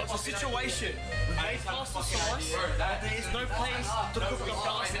the pasta. What's the situation? We made pasta sauce. There is no place to cook the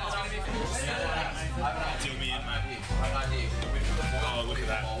pasta. Tell me in, man. Oh, look at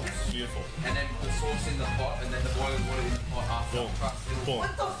that. Beautiful. And then the sauce in the pot, and then the boiling water in the pot after.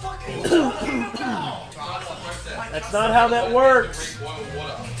 What the fuck is that? That's not how that works.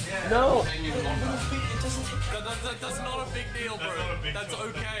 No. That's not a big deal, bro. That's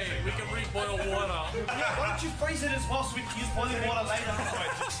okay. We can reboil water. Yeah, why don't you freeze it as well so we can use boiling water later?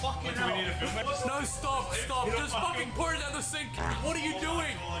 Just fucking do we need to film it? No, stop. Just fucking pour it down the sink. What are you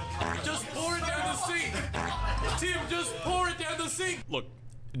doing? Just pour it down the sink. Tim, just pour it down the sink. Look,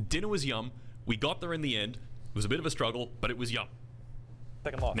 dinner was yum. We got there in the end. It was a bit of a struggle, but it was yum.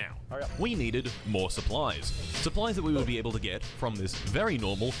 Second lock. Now, we needed more supplies. Supplies that we would be able to get from this very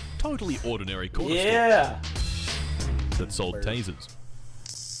normal, totally ordinary corner Yeah. store that sold tasers.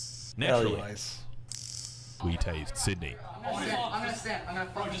 Naturally, yeah. we tased Sydney. I'm gonna stand. I'm gonna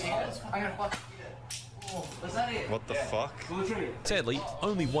fucking eat it. I'm gonna fucking eat it. Was that it? What the fuck? Sadly,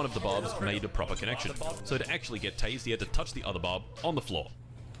 only one of the barbs made a proper connection. So to actually get tased, he had to touch the other barb on the floor.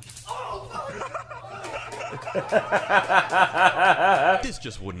 This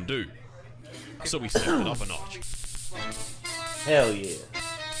just wouldn't do. So we stepped it up a notch. Hell yeah.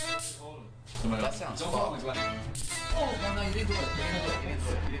 That sounds fun. Oh, no, you didn't do it. You didn't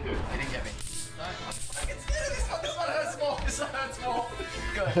do it. You didn't get me. This one hurts more. This one hurts more.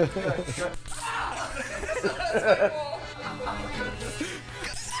 Go. This one hurts more.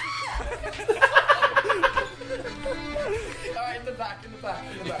 Alright, in the back. In the back.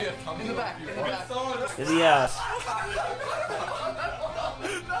 In the ass.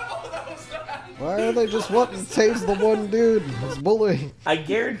 Why are they just wanting to tase the one dude? It's bullying. I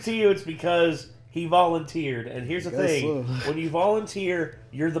guarantee you it's because he volunteered. And here's the Guess thing. so. When you volunteer,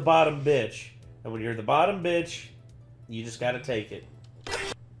 you're the bottom bitch. And when you're the bottom bitch, you just gotta take it.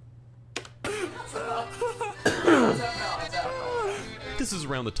 This is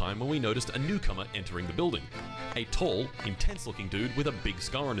around the time when we noticed a newcomer entering the building. A tall, intense-looking dude with a big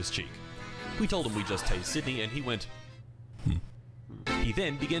scar on his cheek. We told him we just tased Sydney and he went, He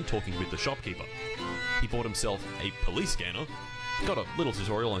then began talking with the shopkeeper. He bought himself a police scanner, got a little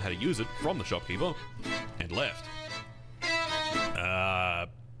tutorial on how to use it from the shopkeeper, and left.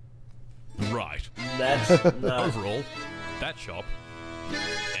 Right. That's not... Overall, that shop,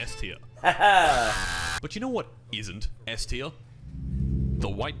 S tier. But you know what isn't S tier? The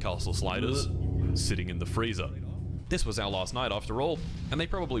White Castle sliders sitting in the freezer. This was our last night after all, and they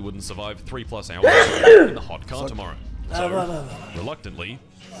probably wouldn't survive 3+ hours in the hot car tomorrow. So, reluctantly,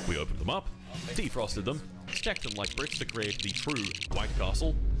 we opened them up, defrosted them, stacked them like bricks to create the true White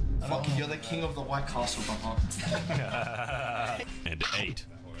Castle. Fuck, you're the king of the White Castle, and ate.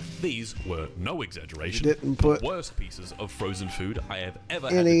 These were no exaggeration, Didn't put the worst pieces of frozen food I have ever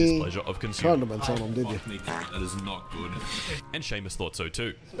had the any displeasure of consuming. condiments on them, did you? That is not good. And Seamus thought so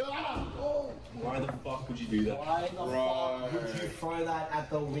too. Why the fuck would you do that? Why the fuck would you throw that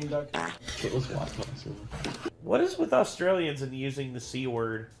at the window? It was White Castle. What is with Australians and using the C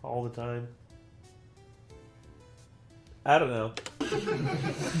word all the time? I don't know.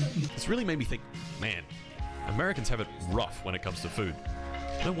 This really made me think, man, Americans have it rough when it comes to food.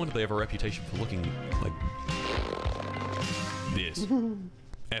 No wonder they have a reputation for looking like this.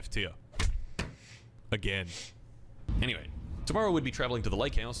 F tier. Again. Anyway, tomorrow we'd be traveling to the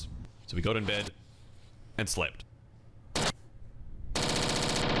lake house, so we got in bed and slept.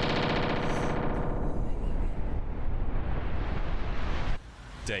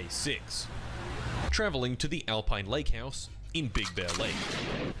 Day 6. Traveling to the Alpine Lake House in Big Bear Lake.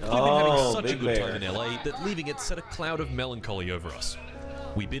 We've been having such a good time in LA that leaving it set a cloud of melancholy over us.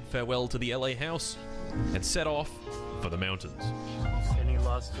 We bid farewell to the LA house and set off for the mountains. Any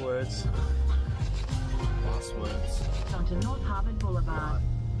last words? Last words. Onto North Harbour Boulevard.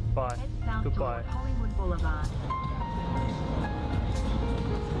 Bye. Head south Goodbye. toward Hollywood Boulevard.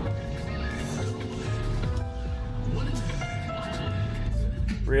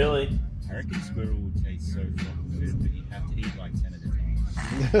 Really? I reckon squirrel would taste so fucking good, but you'd have to eat like 10 at a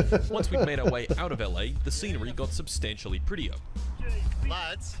time. Once we'd made our way out of LA, the scenery got substantially prettier.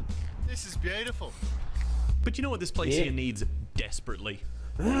 Lads, this is beautiful. But you know what this place here needs desperately?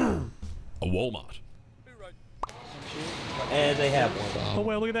 A Walmart. And they have one. Oh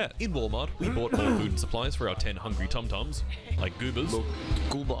wow, look at that. In Walmart, we bought more food and supplies for our 10 hungry tum-tums, like goobers. Look,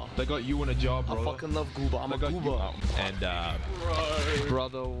 Goober. They got you on a job, bro. I fucking love Goober. I'm a Goober. And,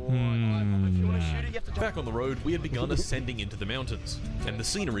 brother, back on the road, we had begun ascending into the mountains, and the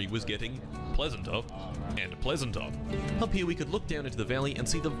scenery was getting pleasanter and pleasanter. Up here, we could look down into the valley and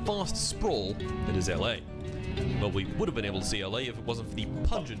see the vast sprawl that is LA. Well, we would have been able to see LA if it wasn't for the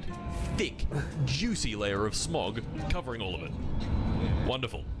pungent, thick, juicy layer of smog covering all of it.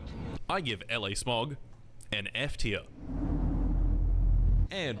 Wonderful. I give LA smog an F tier.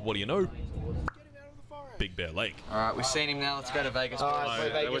 And what do you know? Big Bear Lake. Alright, we've seen him now. Let's go to Vegas.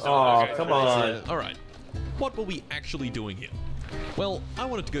 Oh, come on. Alright. What were we actually doing here? Well, I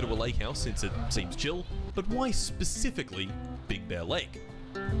wanted to go to a lake house since it seems chill, but why specifically Big Bear Lake?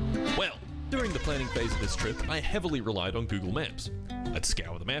 Well, during the planning phase of this trip, I heavily relied on Google Maps. I'd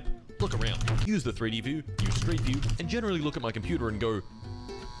scour the map, look around, use the 3D view, use Street View, and generally look at my computer and go,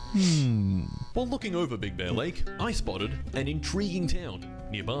 While looking over Big Bear Lake, I spotted an intriguing town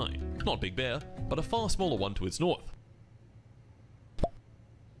nearby. Not Big Bear, but a far smaller one to its north.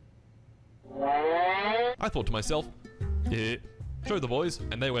 I thought to myself, show the boys,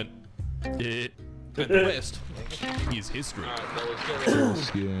 and they went, and the rest is history.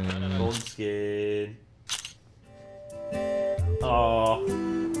 Golden skin. Aww.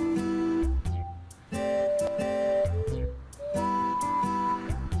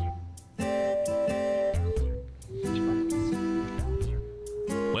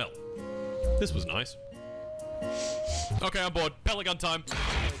 Well, this was nice. Okay, I'm bored. Pellet gun time.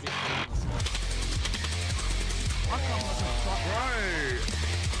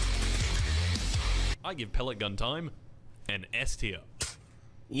 I give pellet gun time an S tier.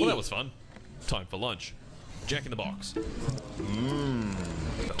 Well, that was fun. Time for lunch. Jack in the Box.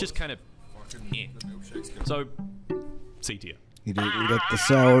 Just kind of. So, C tier. You didn't get the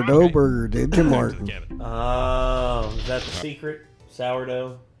sourdough burger, did you, Martin? Oh, is that the secret?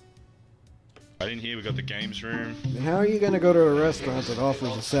 Sourdough? I didn't hear we got the games room. How are you going to go to a restaurant that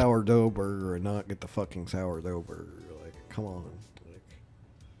offers a sourdough burger and not get the fucking sourdough burger? Like, come on.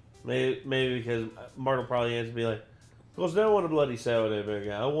 Maybe because Martin will probably answer be like, "Because I don't want a bloody sourdough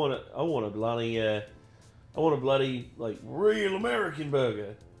burger. I want a bloody like real American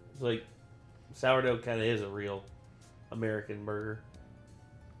burger." It's like sourdough kind of is a real American burger.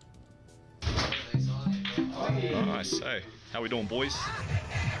 Oh, I say. How we doing, boys?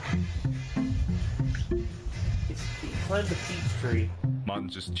 He climbed the peach tree.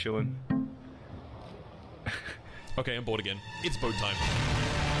 Martin's just chilling. Okay, I'm bored again. It's boat time.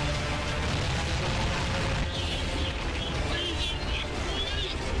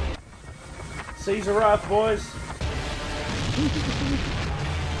 Caesar Roth, boys.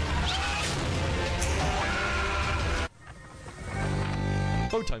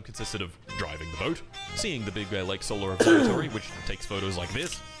 Boat time consisted of driving the boat, seeing the Big Bear Lake Solar Observatory, which takes photos like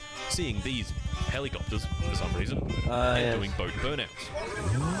this, seeing these helicopters for some reason, and doing boat burnouts.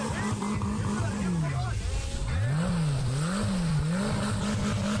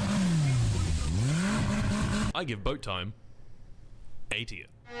 I give boat time A tier.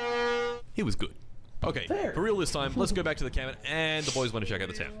 It was good. Okay, for real this time, let's go back to the cabin, and the boys want to check out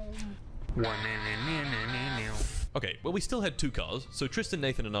the town. Okay, well we still had 2 cars, so Tristan,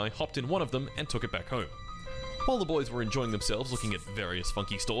 Nathan and I hopped in one of them and took it back home. While the boys were enjoying themselves looking at various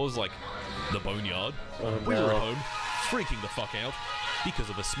funky stores like the Boneyard, we were at home freaking the fuck out because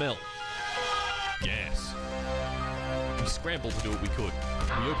of a smell. Gas. We scrambled to do what we could.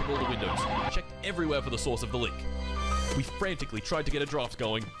 We opened all the windows, checked everywhere for the source of the leak. We frantically tried to get a draft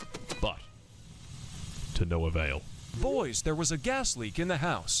going, but to no avail. Boys, there was a gas leak in the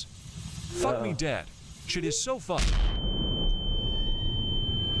house. Fuck me dead. Shit is so funny.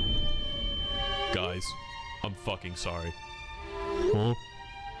 Guys, I'm fucking sorry. Huh?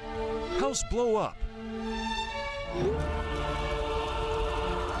 House blow up.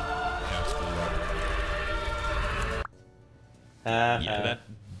 House blew up. Yeah, that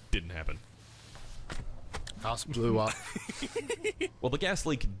didn't happen. House blew up. Well, the gas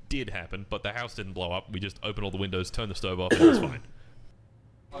leak did happen, but the house didn't blow up. We just opened all the windows, turned the stove off, and it was fine.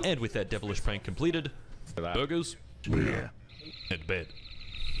 And with that devilish prank completed, burgers, and bed.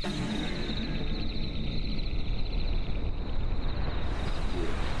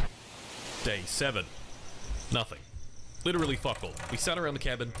 Day 7. Nothing. Literally fuck all. We sat around the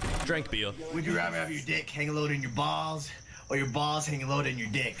cabin, drank beer. Would you rather have your dick hang low in your balls, or your balls hang low in your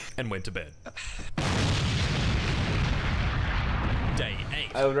dick? And went to bed. Day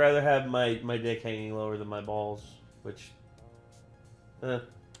 8. I would rather have my dick hanging lower than my balls, which...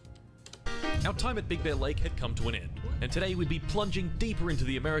 Our time at Big Bear Lake had come to an end, and today we'd be plunging deeper into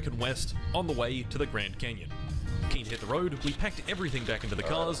the American West on the way to the Grand Canyon. Keen to hit the road, we packed everything back into the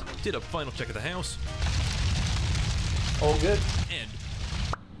cars, did a final check of the house. All good. And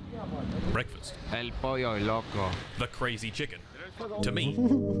breakfast. El pollo loco. The crazy chicken. To me,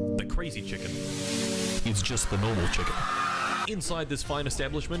 the crazy chicken is just the normal chicken. Inside this fine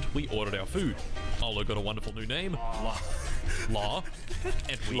establishment, we ordered our food. Olo got a wonderful new name. La.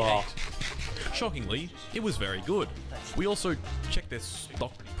 And we ate. Shockingly, it was very good. We also checked their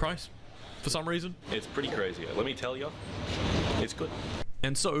stock price for some reason. It's pretty crazy. Let me tell you, it's good.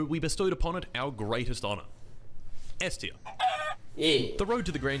 And so we bestowed upon it our greatest honor. S tier. Yeah. The road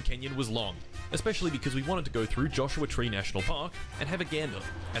to the Grand Canyon was long, especially because we wanted to go through Joshua Tree National Park and have a gander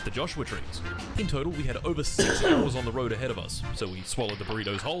at the Joshua Trees. In total, we had over 6 hours on the road ahead of us, so we swallowed the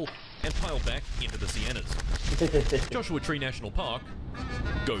burritos whole and piled back into the Siennas. Joshua Tree National Park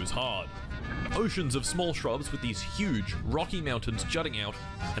goes hard. Oceans of small shrubs with these huge, rocky mountains jutting out,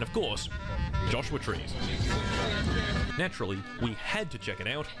 and of course, Joshua trees. Naturally, we had to check it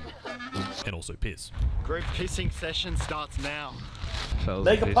out, and also piss. Group pissing session starts now.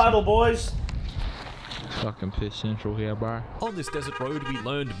 Make a puddle, boys. Fucking piss central here, bro. On this desert road, we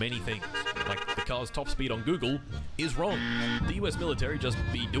learned many things, like the car's top speed on Google is wrong. The US military just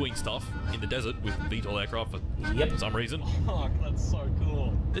be doing stuff in the desert with VTOL aircraft for some reason. Oh, that's so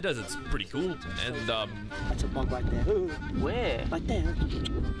cool. The desert's pretty cool, and That's a bug right there. Where? Right there.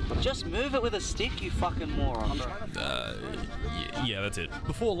 Just move it with a stick, you fucking moron. yeah, that's it.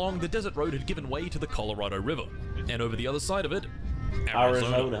 Before long, the desert road had given way to the Colorado River, and over the other side of it,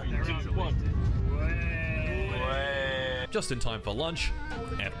 Arizona. Just in time for lunch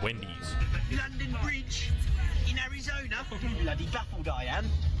at Wendy's. London Bridge in Arizona. Bloody baffled I am.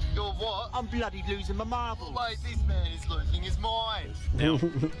 You're what? I'm bloody losing my marbles. Wait, this man is losing his mind. Now,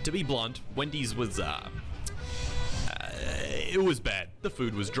 to be blunt, Wendy's was, it was bad. The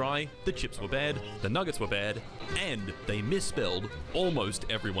food was dry, the chips were bad, the nuggets were bad, and they misspelled almost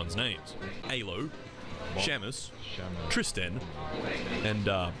everyone's names. Alo, Shamus, Tristan, and,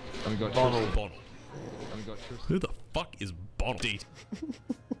 Bonald. Who the fuck is Bonald?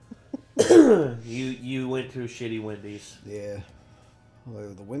 You went to shitty Wendy's. Yeah. Well,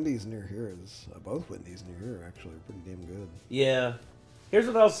 the Wendy's near here is both Wendy's near here actually are pretty damn good. Yeah. Here's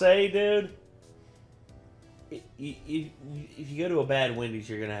what I'll say, dude. If you go to a bad Wendy's,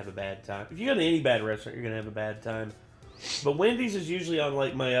 you're gonna have a bad time. If you go to any bad restaurant, you're gonna have a bad time. But Wendy's is usually on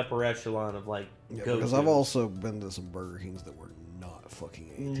like my upper echelon of like go. Because I've also been to some Burger Kings that were not fucking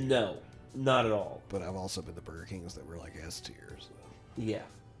A tier. No, not at all. But I've also been to Burger Kings that were like S tier. So. Yeah.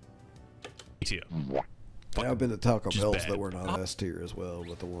 Tier. Yeah, I've been to Taco Just Bells bad. that were not S tier as well,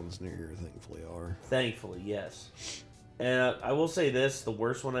 but the ones near here thankfully are. Thankfully, yes. And I will say this: the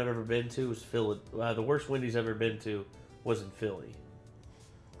worst one I've ever been to was Philly. The worst Wendy's I've ever been to was in Philly.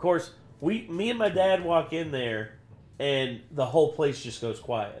 Of course, me and my dad walk in there, and the whole place just goes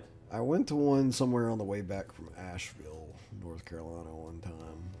quiet. I went to one somewhere on the way back from Asheville, North Carolina, one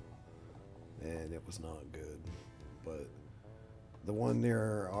time, and it was not good. But the one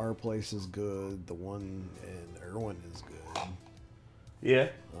near our place is good. The one in Irwin is good. Yeah.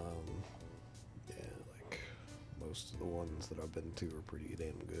 Yeah, like most of the ones that I've been to are pretty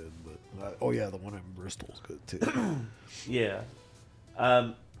damn good. But oh yeah, the one in Bristol's good too. Yeah.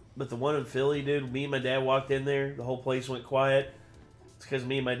 But the one in Philly, dude, me and my dad walked in there, the whole place went quiet. It's because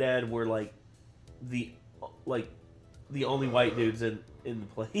me and my dad were like the only white dudes in the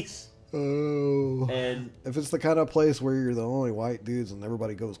place. Oh. And if it's the kind of place where you're the only white dudes and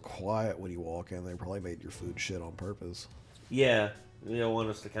everybody goes quiet when you walk in, they probably made your food shit on purpose. Yeah, they don't want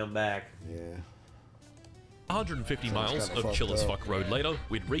us to come back. Yeah. 150 Sounds miles kinda of chill fucked as up. fuck road later,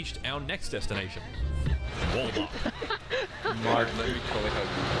 we'd reached our next destination, Walmart.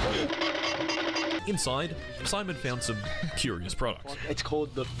 Inside, Simon found some curious products. It's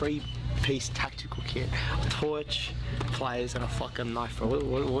called the three-piece tactical kit. A torch, pliers, and a fucking knife. Bro.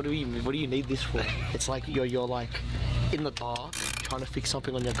 What do you need this for? It's like you're like in the dark trying to fix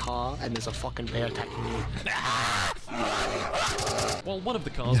something on your car, and there's a fucking bear attacking you. While one of the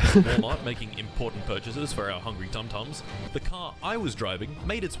cars was at Walmart making important purchases for our hungry tum-tums, the car I was driving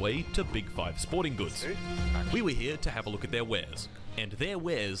made its way to Big 5 Sporting Goods. We were here to have a look at their wares, and their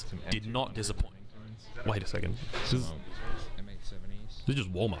wares did not disappoint. Wait a second. This is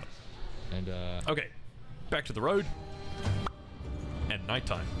just Walmart. And okay, back to the road. And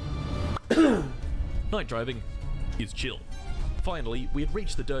nighttime. Night driving is chill. Finally, we had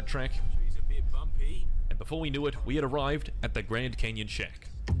reached the dirt track, and before we knew it, we had arrived at the Grand Canyon Shack.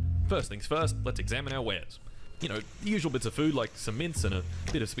 First things first, let's examine our wares. You know, the usual bits of food like some mints and a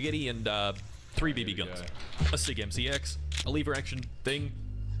bit of spaghetti and 3 BB guns, a SIG MCX, a lever action thing,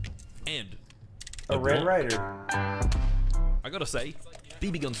 and a Red Ryder. I gotta say,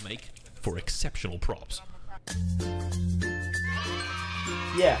 BB guns make for exceptional props.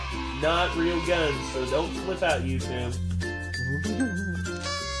 Yeah, not real guns, so don't flip out, YouTube.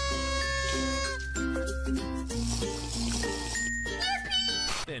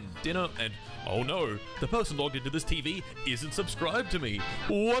 Then dinner, and oh no, the person logged into this TV isn't subscribed to me.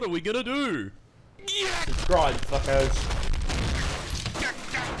 What are we gonna do? Yeah! Subscribe, fuckers.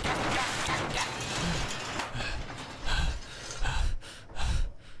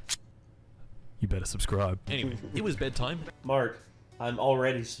 You better subscribe. Anyway, it was bedtime. Mark, I'm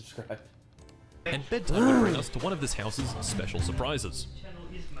already subscribed. And bedtime would bring us to one of this house's special surprises.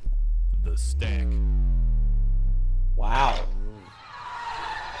 The stack. Wow.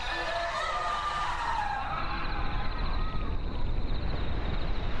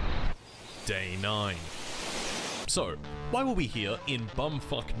 Day 9. So, why were we here in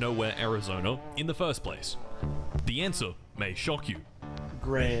bumfuck nowhere, Arizona in the first place? The answer may shock you.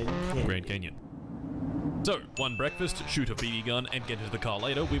 Grand Canyon. So, one breakfast, shoot a BB gun, and get into the car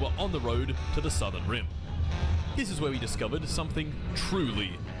later, we were on the road to the southern rim. This is where we discovered something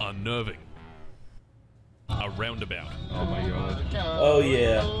truly unnerving. A roundabout. Oh my god. Oh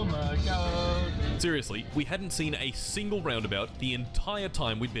yeah. Oh my god. Seriously, we hadn't seen a single roundabout the entire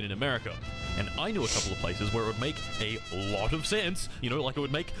time we'd been in America. And I knew a couple of places where it would make a lot of sense. You know, like it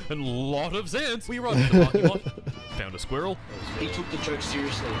would make a lot of sense. We arrived in the parking lot, found a squirrel. He took the joke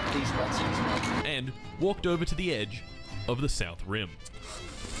seriously. Please not seriously. And walked over to the edge of the south rim.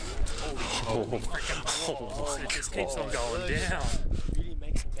 Oh, it just keeps on going down. Really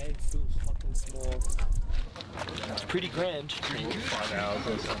makes a man feel fucking small. It's pretty grand. 5 hours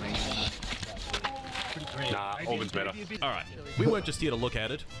or something. Pretty grand. Nah, Auburn's better. Alright, we weren't just here to look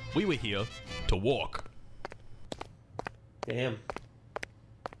at it, we were here to walk. Damn.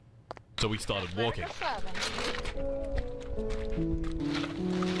 So we started walking.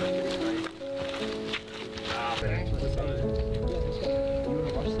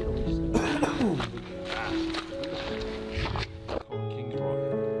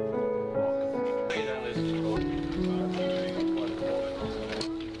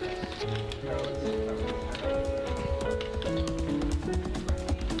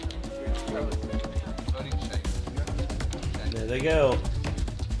 There they go.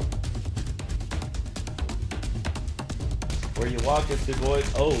 Where you walking to,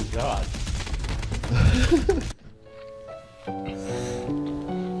 boys? Oh god.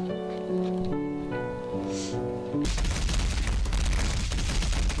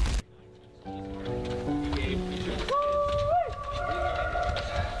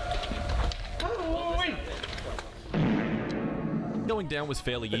 Going down was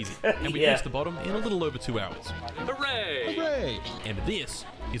fairly easy, and we reached the bottom in a little over 2 hours. Hooray! Hooray! And this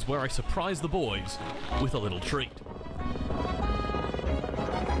is where I surprised the boys with a little treat.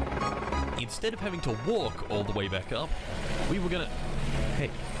 Instead of having to walk all the way back up, we were gonna...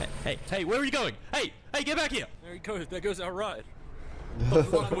 Hey, where are you going? Hey, get back here! There he goes. There goes our ride. What the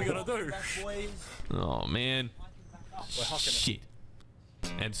fuck are we gonna do? Oh, man. Shit.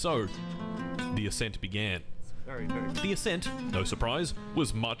 And so, the ascent began. Very. The ascent, no surprise,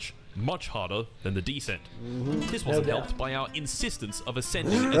 was much, much harder than the descent. This wasn't helped by our insistence of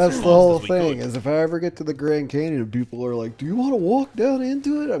ascending. That's the whole thing, is if I ever get to the Grand Canyon and people are like, do you want to walk down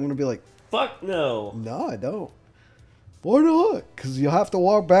into it? I'm going to be like, fuck no. No, I don't. Why not? Because you'll have to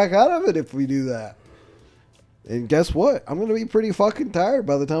walk back out of it if we do that. And guess what? I'm going to be pretty fucking tired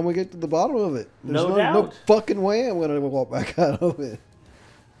by the time we get to the bottom of it. There's no fucking way I'm going to walk back out of it.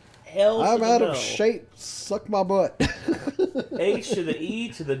 I'm out of shape. Suck my butt. H to the E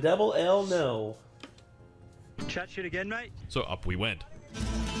to the double L, no. Chat shit again, mate? So up we went.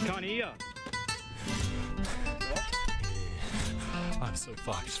 Can't hear. I'm so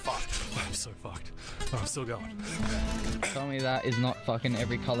fucked. I'm so fucked. Oh, I'm still going. Tell me that is not fucking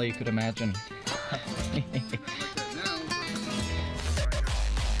every color you could imagine.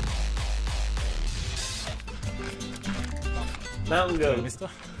 Mountain goat. Mister.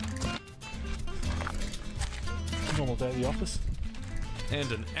 Normal day at the office.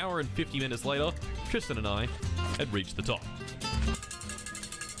 And an hour and 50 minutes later, Tristan and I had reached the top.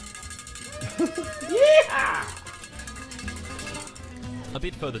 Yeah! A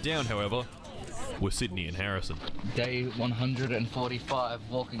bit further down, however, were Sydney and Harrison. Day 145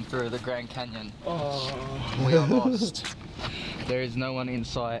 walking through the Grand Canyon. Oh. We are lost. There is no one in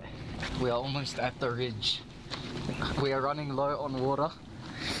sight. We are almost at the ridge. We are running low on water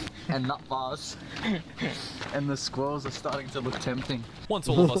and nut bars. And the squirrels are starting to look tempting. Once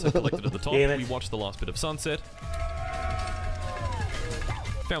all of us had collected at the top, we watched the last bit of sunset.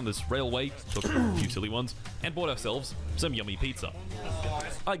 Found this railway, took a few silly ones, and bought ourselves some yummy pizza.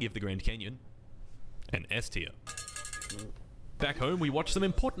 I give the Grand Canyon an S tier. Back home, we watched some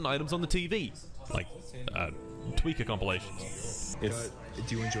important items on the TV, like tweaker compilations.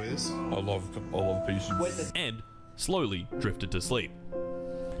 Do you enjoy this? I love pieces. And slowly drifted to sleep.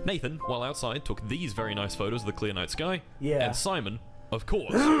 Nathan, while outside, took these very nice photos of the clear night sky. Yeah. And Simon, of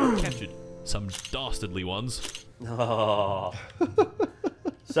course, captured some dastardly ones. Oh.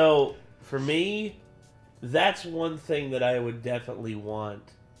 So, for me, that's one thing that I would definitely want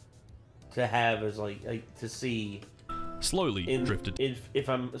to have is like to see. Slowly drifted. If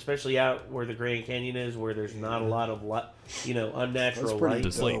I'm especially out where the Grand Canyon is, where there's not a lot of unnatural light.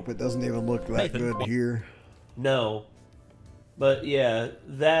 That's pretty dope. It doesn't even look that good here. No. But yeah,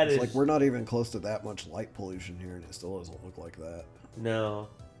 it's like we're not even close to that much light pollution here, and it still doesn't look like that. No.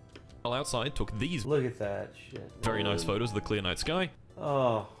 While outside, took these. Look at that shit. Very nice photos of the clear night sky.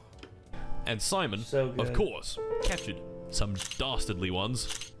 Oh. And Simon, of course, captured some dastardly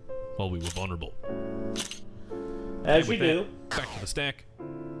ones while we were vulnerable. As you do. Back to the stack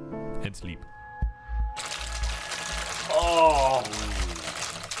and sleep. Oh.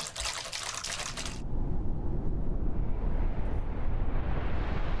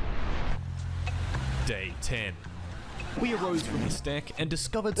 Day 10. We arose from the stack and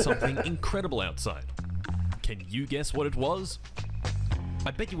discovered something incredible outside. Can you guess what it was?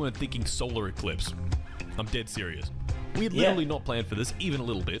 I bet you weren't thinking solar eclipse. I'm dead serious. We had literally not planned for this even a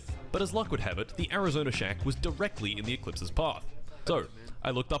little bit, but as luck would have it, the Arizona shack was directly in the eclipse's path. So, I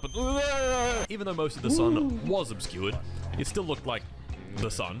looked up and even though most of the sun was obscured, it still looked like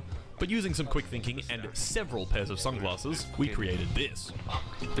the sun. But using some quick thinking and several pairs of sunglasses, we created this.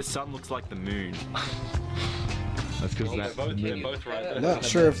 The sun looks like the moon. That's because they're both right. I'm not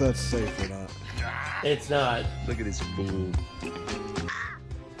sure if that's safe or not. It's not. Look at this fool.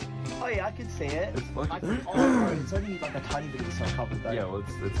 Oh yeah, I can see it. It's fucking... It's only like a tiny bit of the sun covered though. Yeah, well,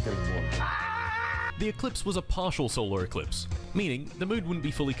 it's getting more. The eclipse was a partial solar eclipse, meaning the moon wouldn't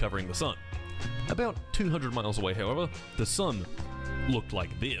be fully covering the sun. About 200 miles away, however, the sun looked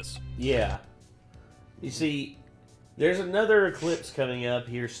like this. Yeah. You see, there's another eclipse coming up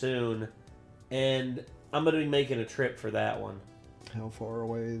here soon, and I'm going to be making a trip for that one. How far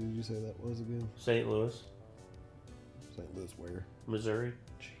away did you say that was again? St. Louis. St. Louis where? Missouri.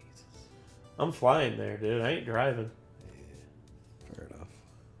 Jesus. I'm flying there, dude. I ain't driving. Yeah, fair enough.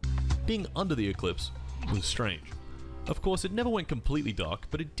 Being under the eclipse was strange. Of course, it never went completely dark,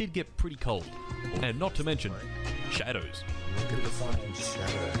 but it did get pretty cold. And not to mention, shadows. Look at the fucking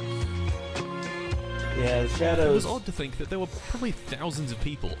shadow. Yeah, the It shadows. was odd to think that there were probably thousands of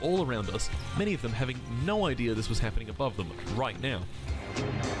people all around us, many of them having no idea this was happening above them right now.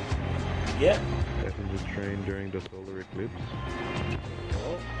 Yeah. Passenger train during the solar eclipse.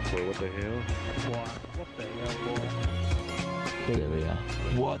 Oh, wait, what the hell? What the hell, boy? There we are.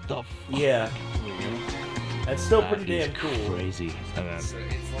 What the f? Yeah. That's still That pretty damn is cool. Crazy.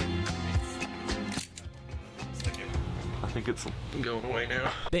 I think it's going away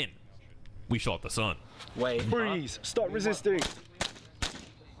now. Then, we shot the sun. Wait. Freeze! Stop resisting!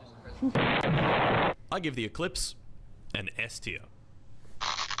 I give the eclipse an S tier.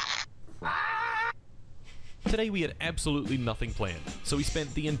 Today we had absolutely nothing planned, so we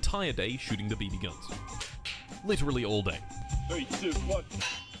spent the entire day shooting the BB guns. Literally all day. 3, 2, 1.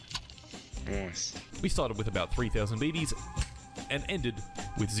 Nice. We started with about 3,000 BBs and ended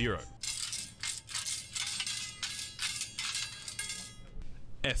with 0.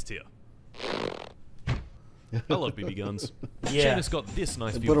 S tier. I love BB guns. Yeah. Jenyns got this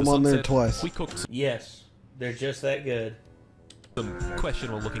nice They view put of the them on there sunset. twice. We cooked Yes, they're just that good. some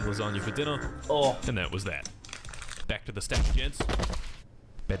questionable looking lasagna for dinner. Oh. And that was that. Back to the stacks, gents.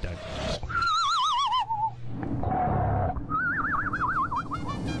 Bedtime.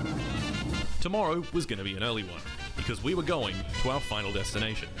 Tomorrow was going to be an early one, because we were going to our final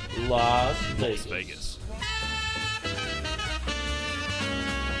destination. Las Vegas.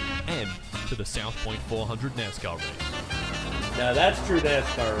 And to the South Point 400 NASCAR race. Now that's true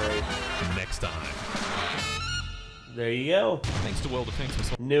NASCAR race. Next time. There you go. Thanks to World of Tanks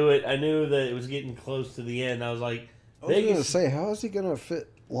for Knew it. I knew that it was getting close to the end. I was like, I was Vegas. gonna say, how is he gonna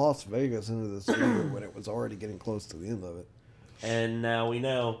fit Las Vegas into this video when it was already getting close to the end of it? And now we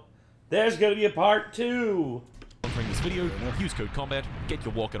know. There's gonna be a part 2. sponsoring this video. Use code COMBAT, get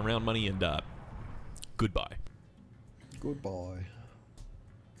your walking around money, and goodbye. Goodbye.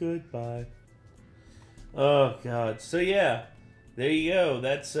 Goodbye. Oh God. So yeah, there you go.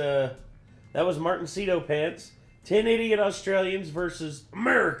 That's that was Martin Cito Pants. 10 idiot Australians versus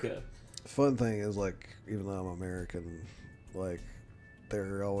America. Fun thing is, like, even though I'm American, like,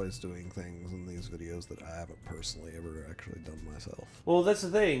 they're always doing things in these videos that I haven't personally ever actually done myself. Well, that's the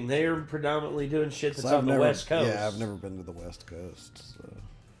thing. They're predominantly doing shit that's So on the West Coast. Yeah, I've never been to the West Coast. So.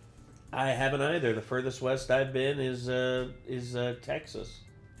 I haven't either. The furthest west I've been is Texas.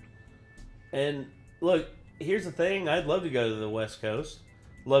 And look, here's the thing. I'd love to go to the West Coast.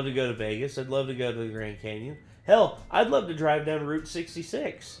 Love to go to Vegas. I'd love to go to the Grand Canyon. Hell, I'd love to drive down Route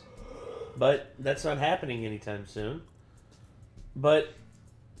 66. But that's not happening anytime soon. But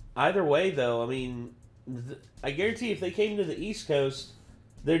either way, though, I mean, I guarantee if they came to the East Coast,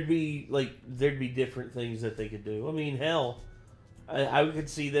 there'd be different things that they could do. I mean, hell, I could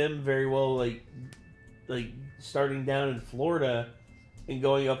see them very well like starting down in Florida and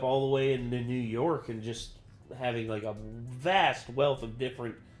going up all the way into New York and just having like a vast wealth of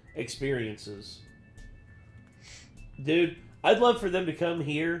different experiences. Dude, I'd love for them to come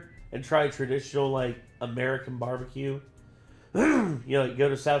here and try traditional like American barbecue. You know, like go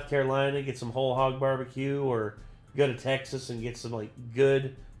to South Carolina, get some whole hog barbecue, or go to Texas and get some like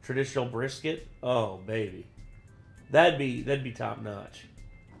good traditional brisket. Oh baby, that'd be top notch.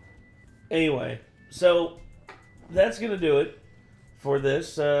 Anyway, so that's gonna do it for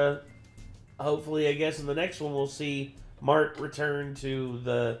this. Hopefully, I guess in the next one we'll see Mark return to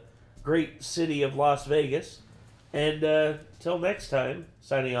the great city of Las Vegas. And till next time,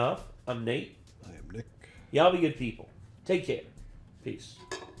 signing off. I'm Nate. I am Nick. Y'all be good people. Take care. Peace.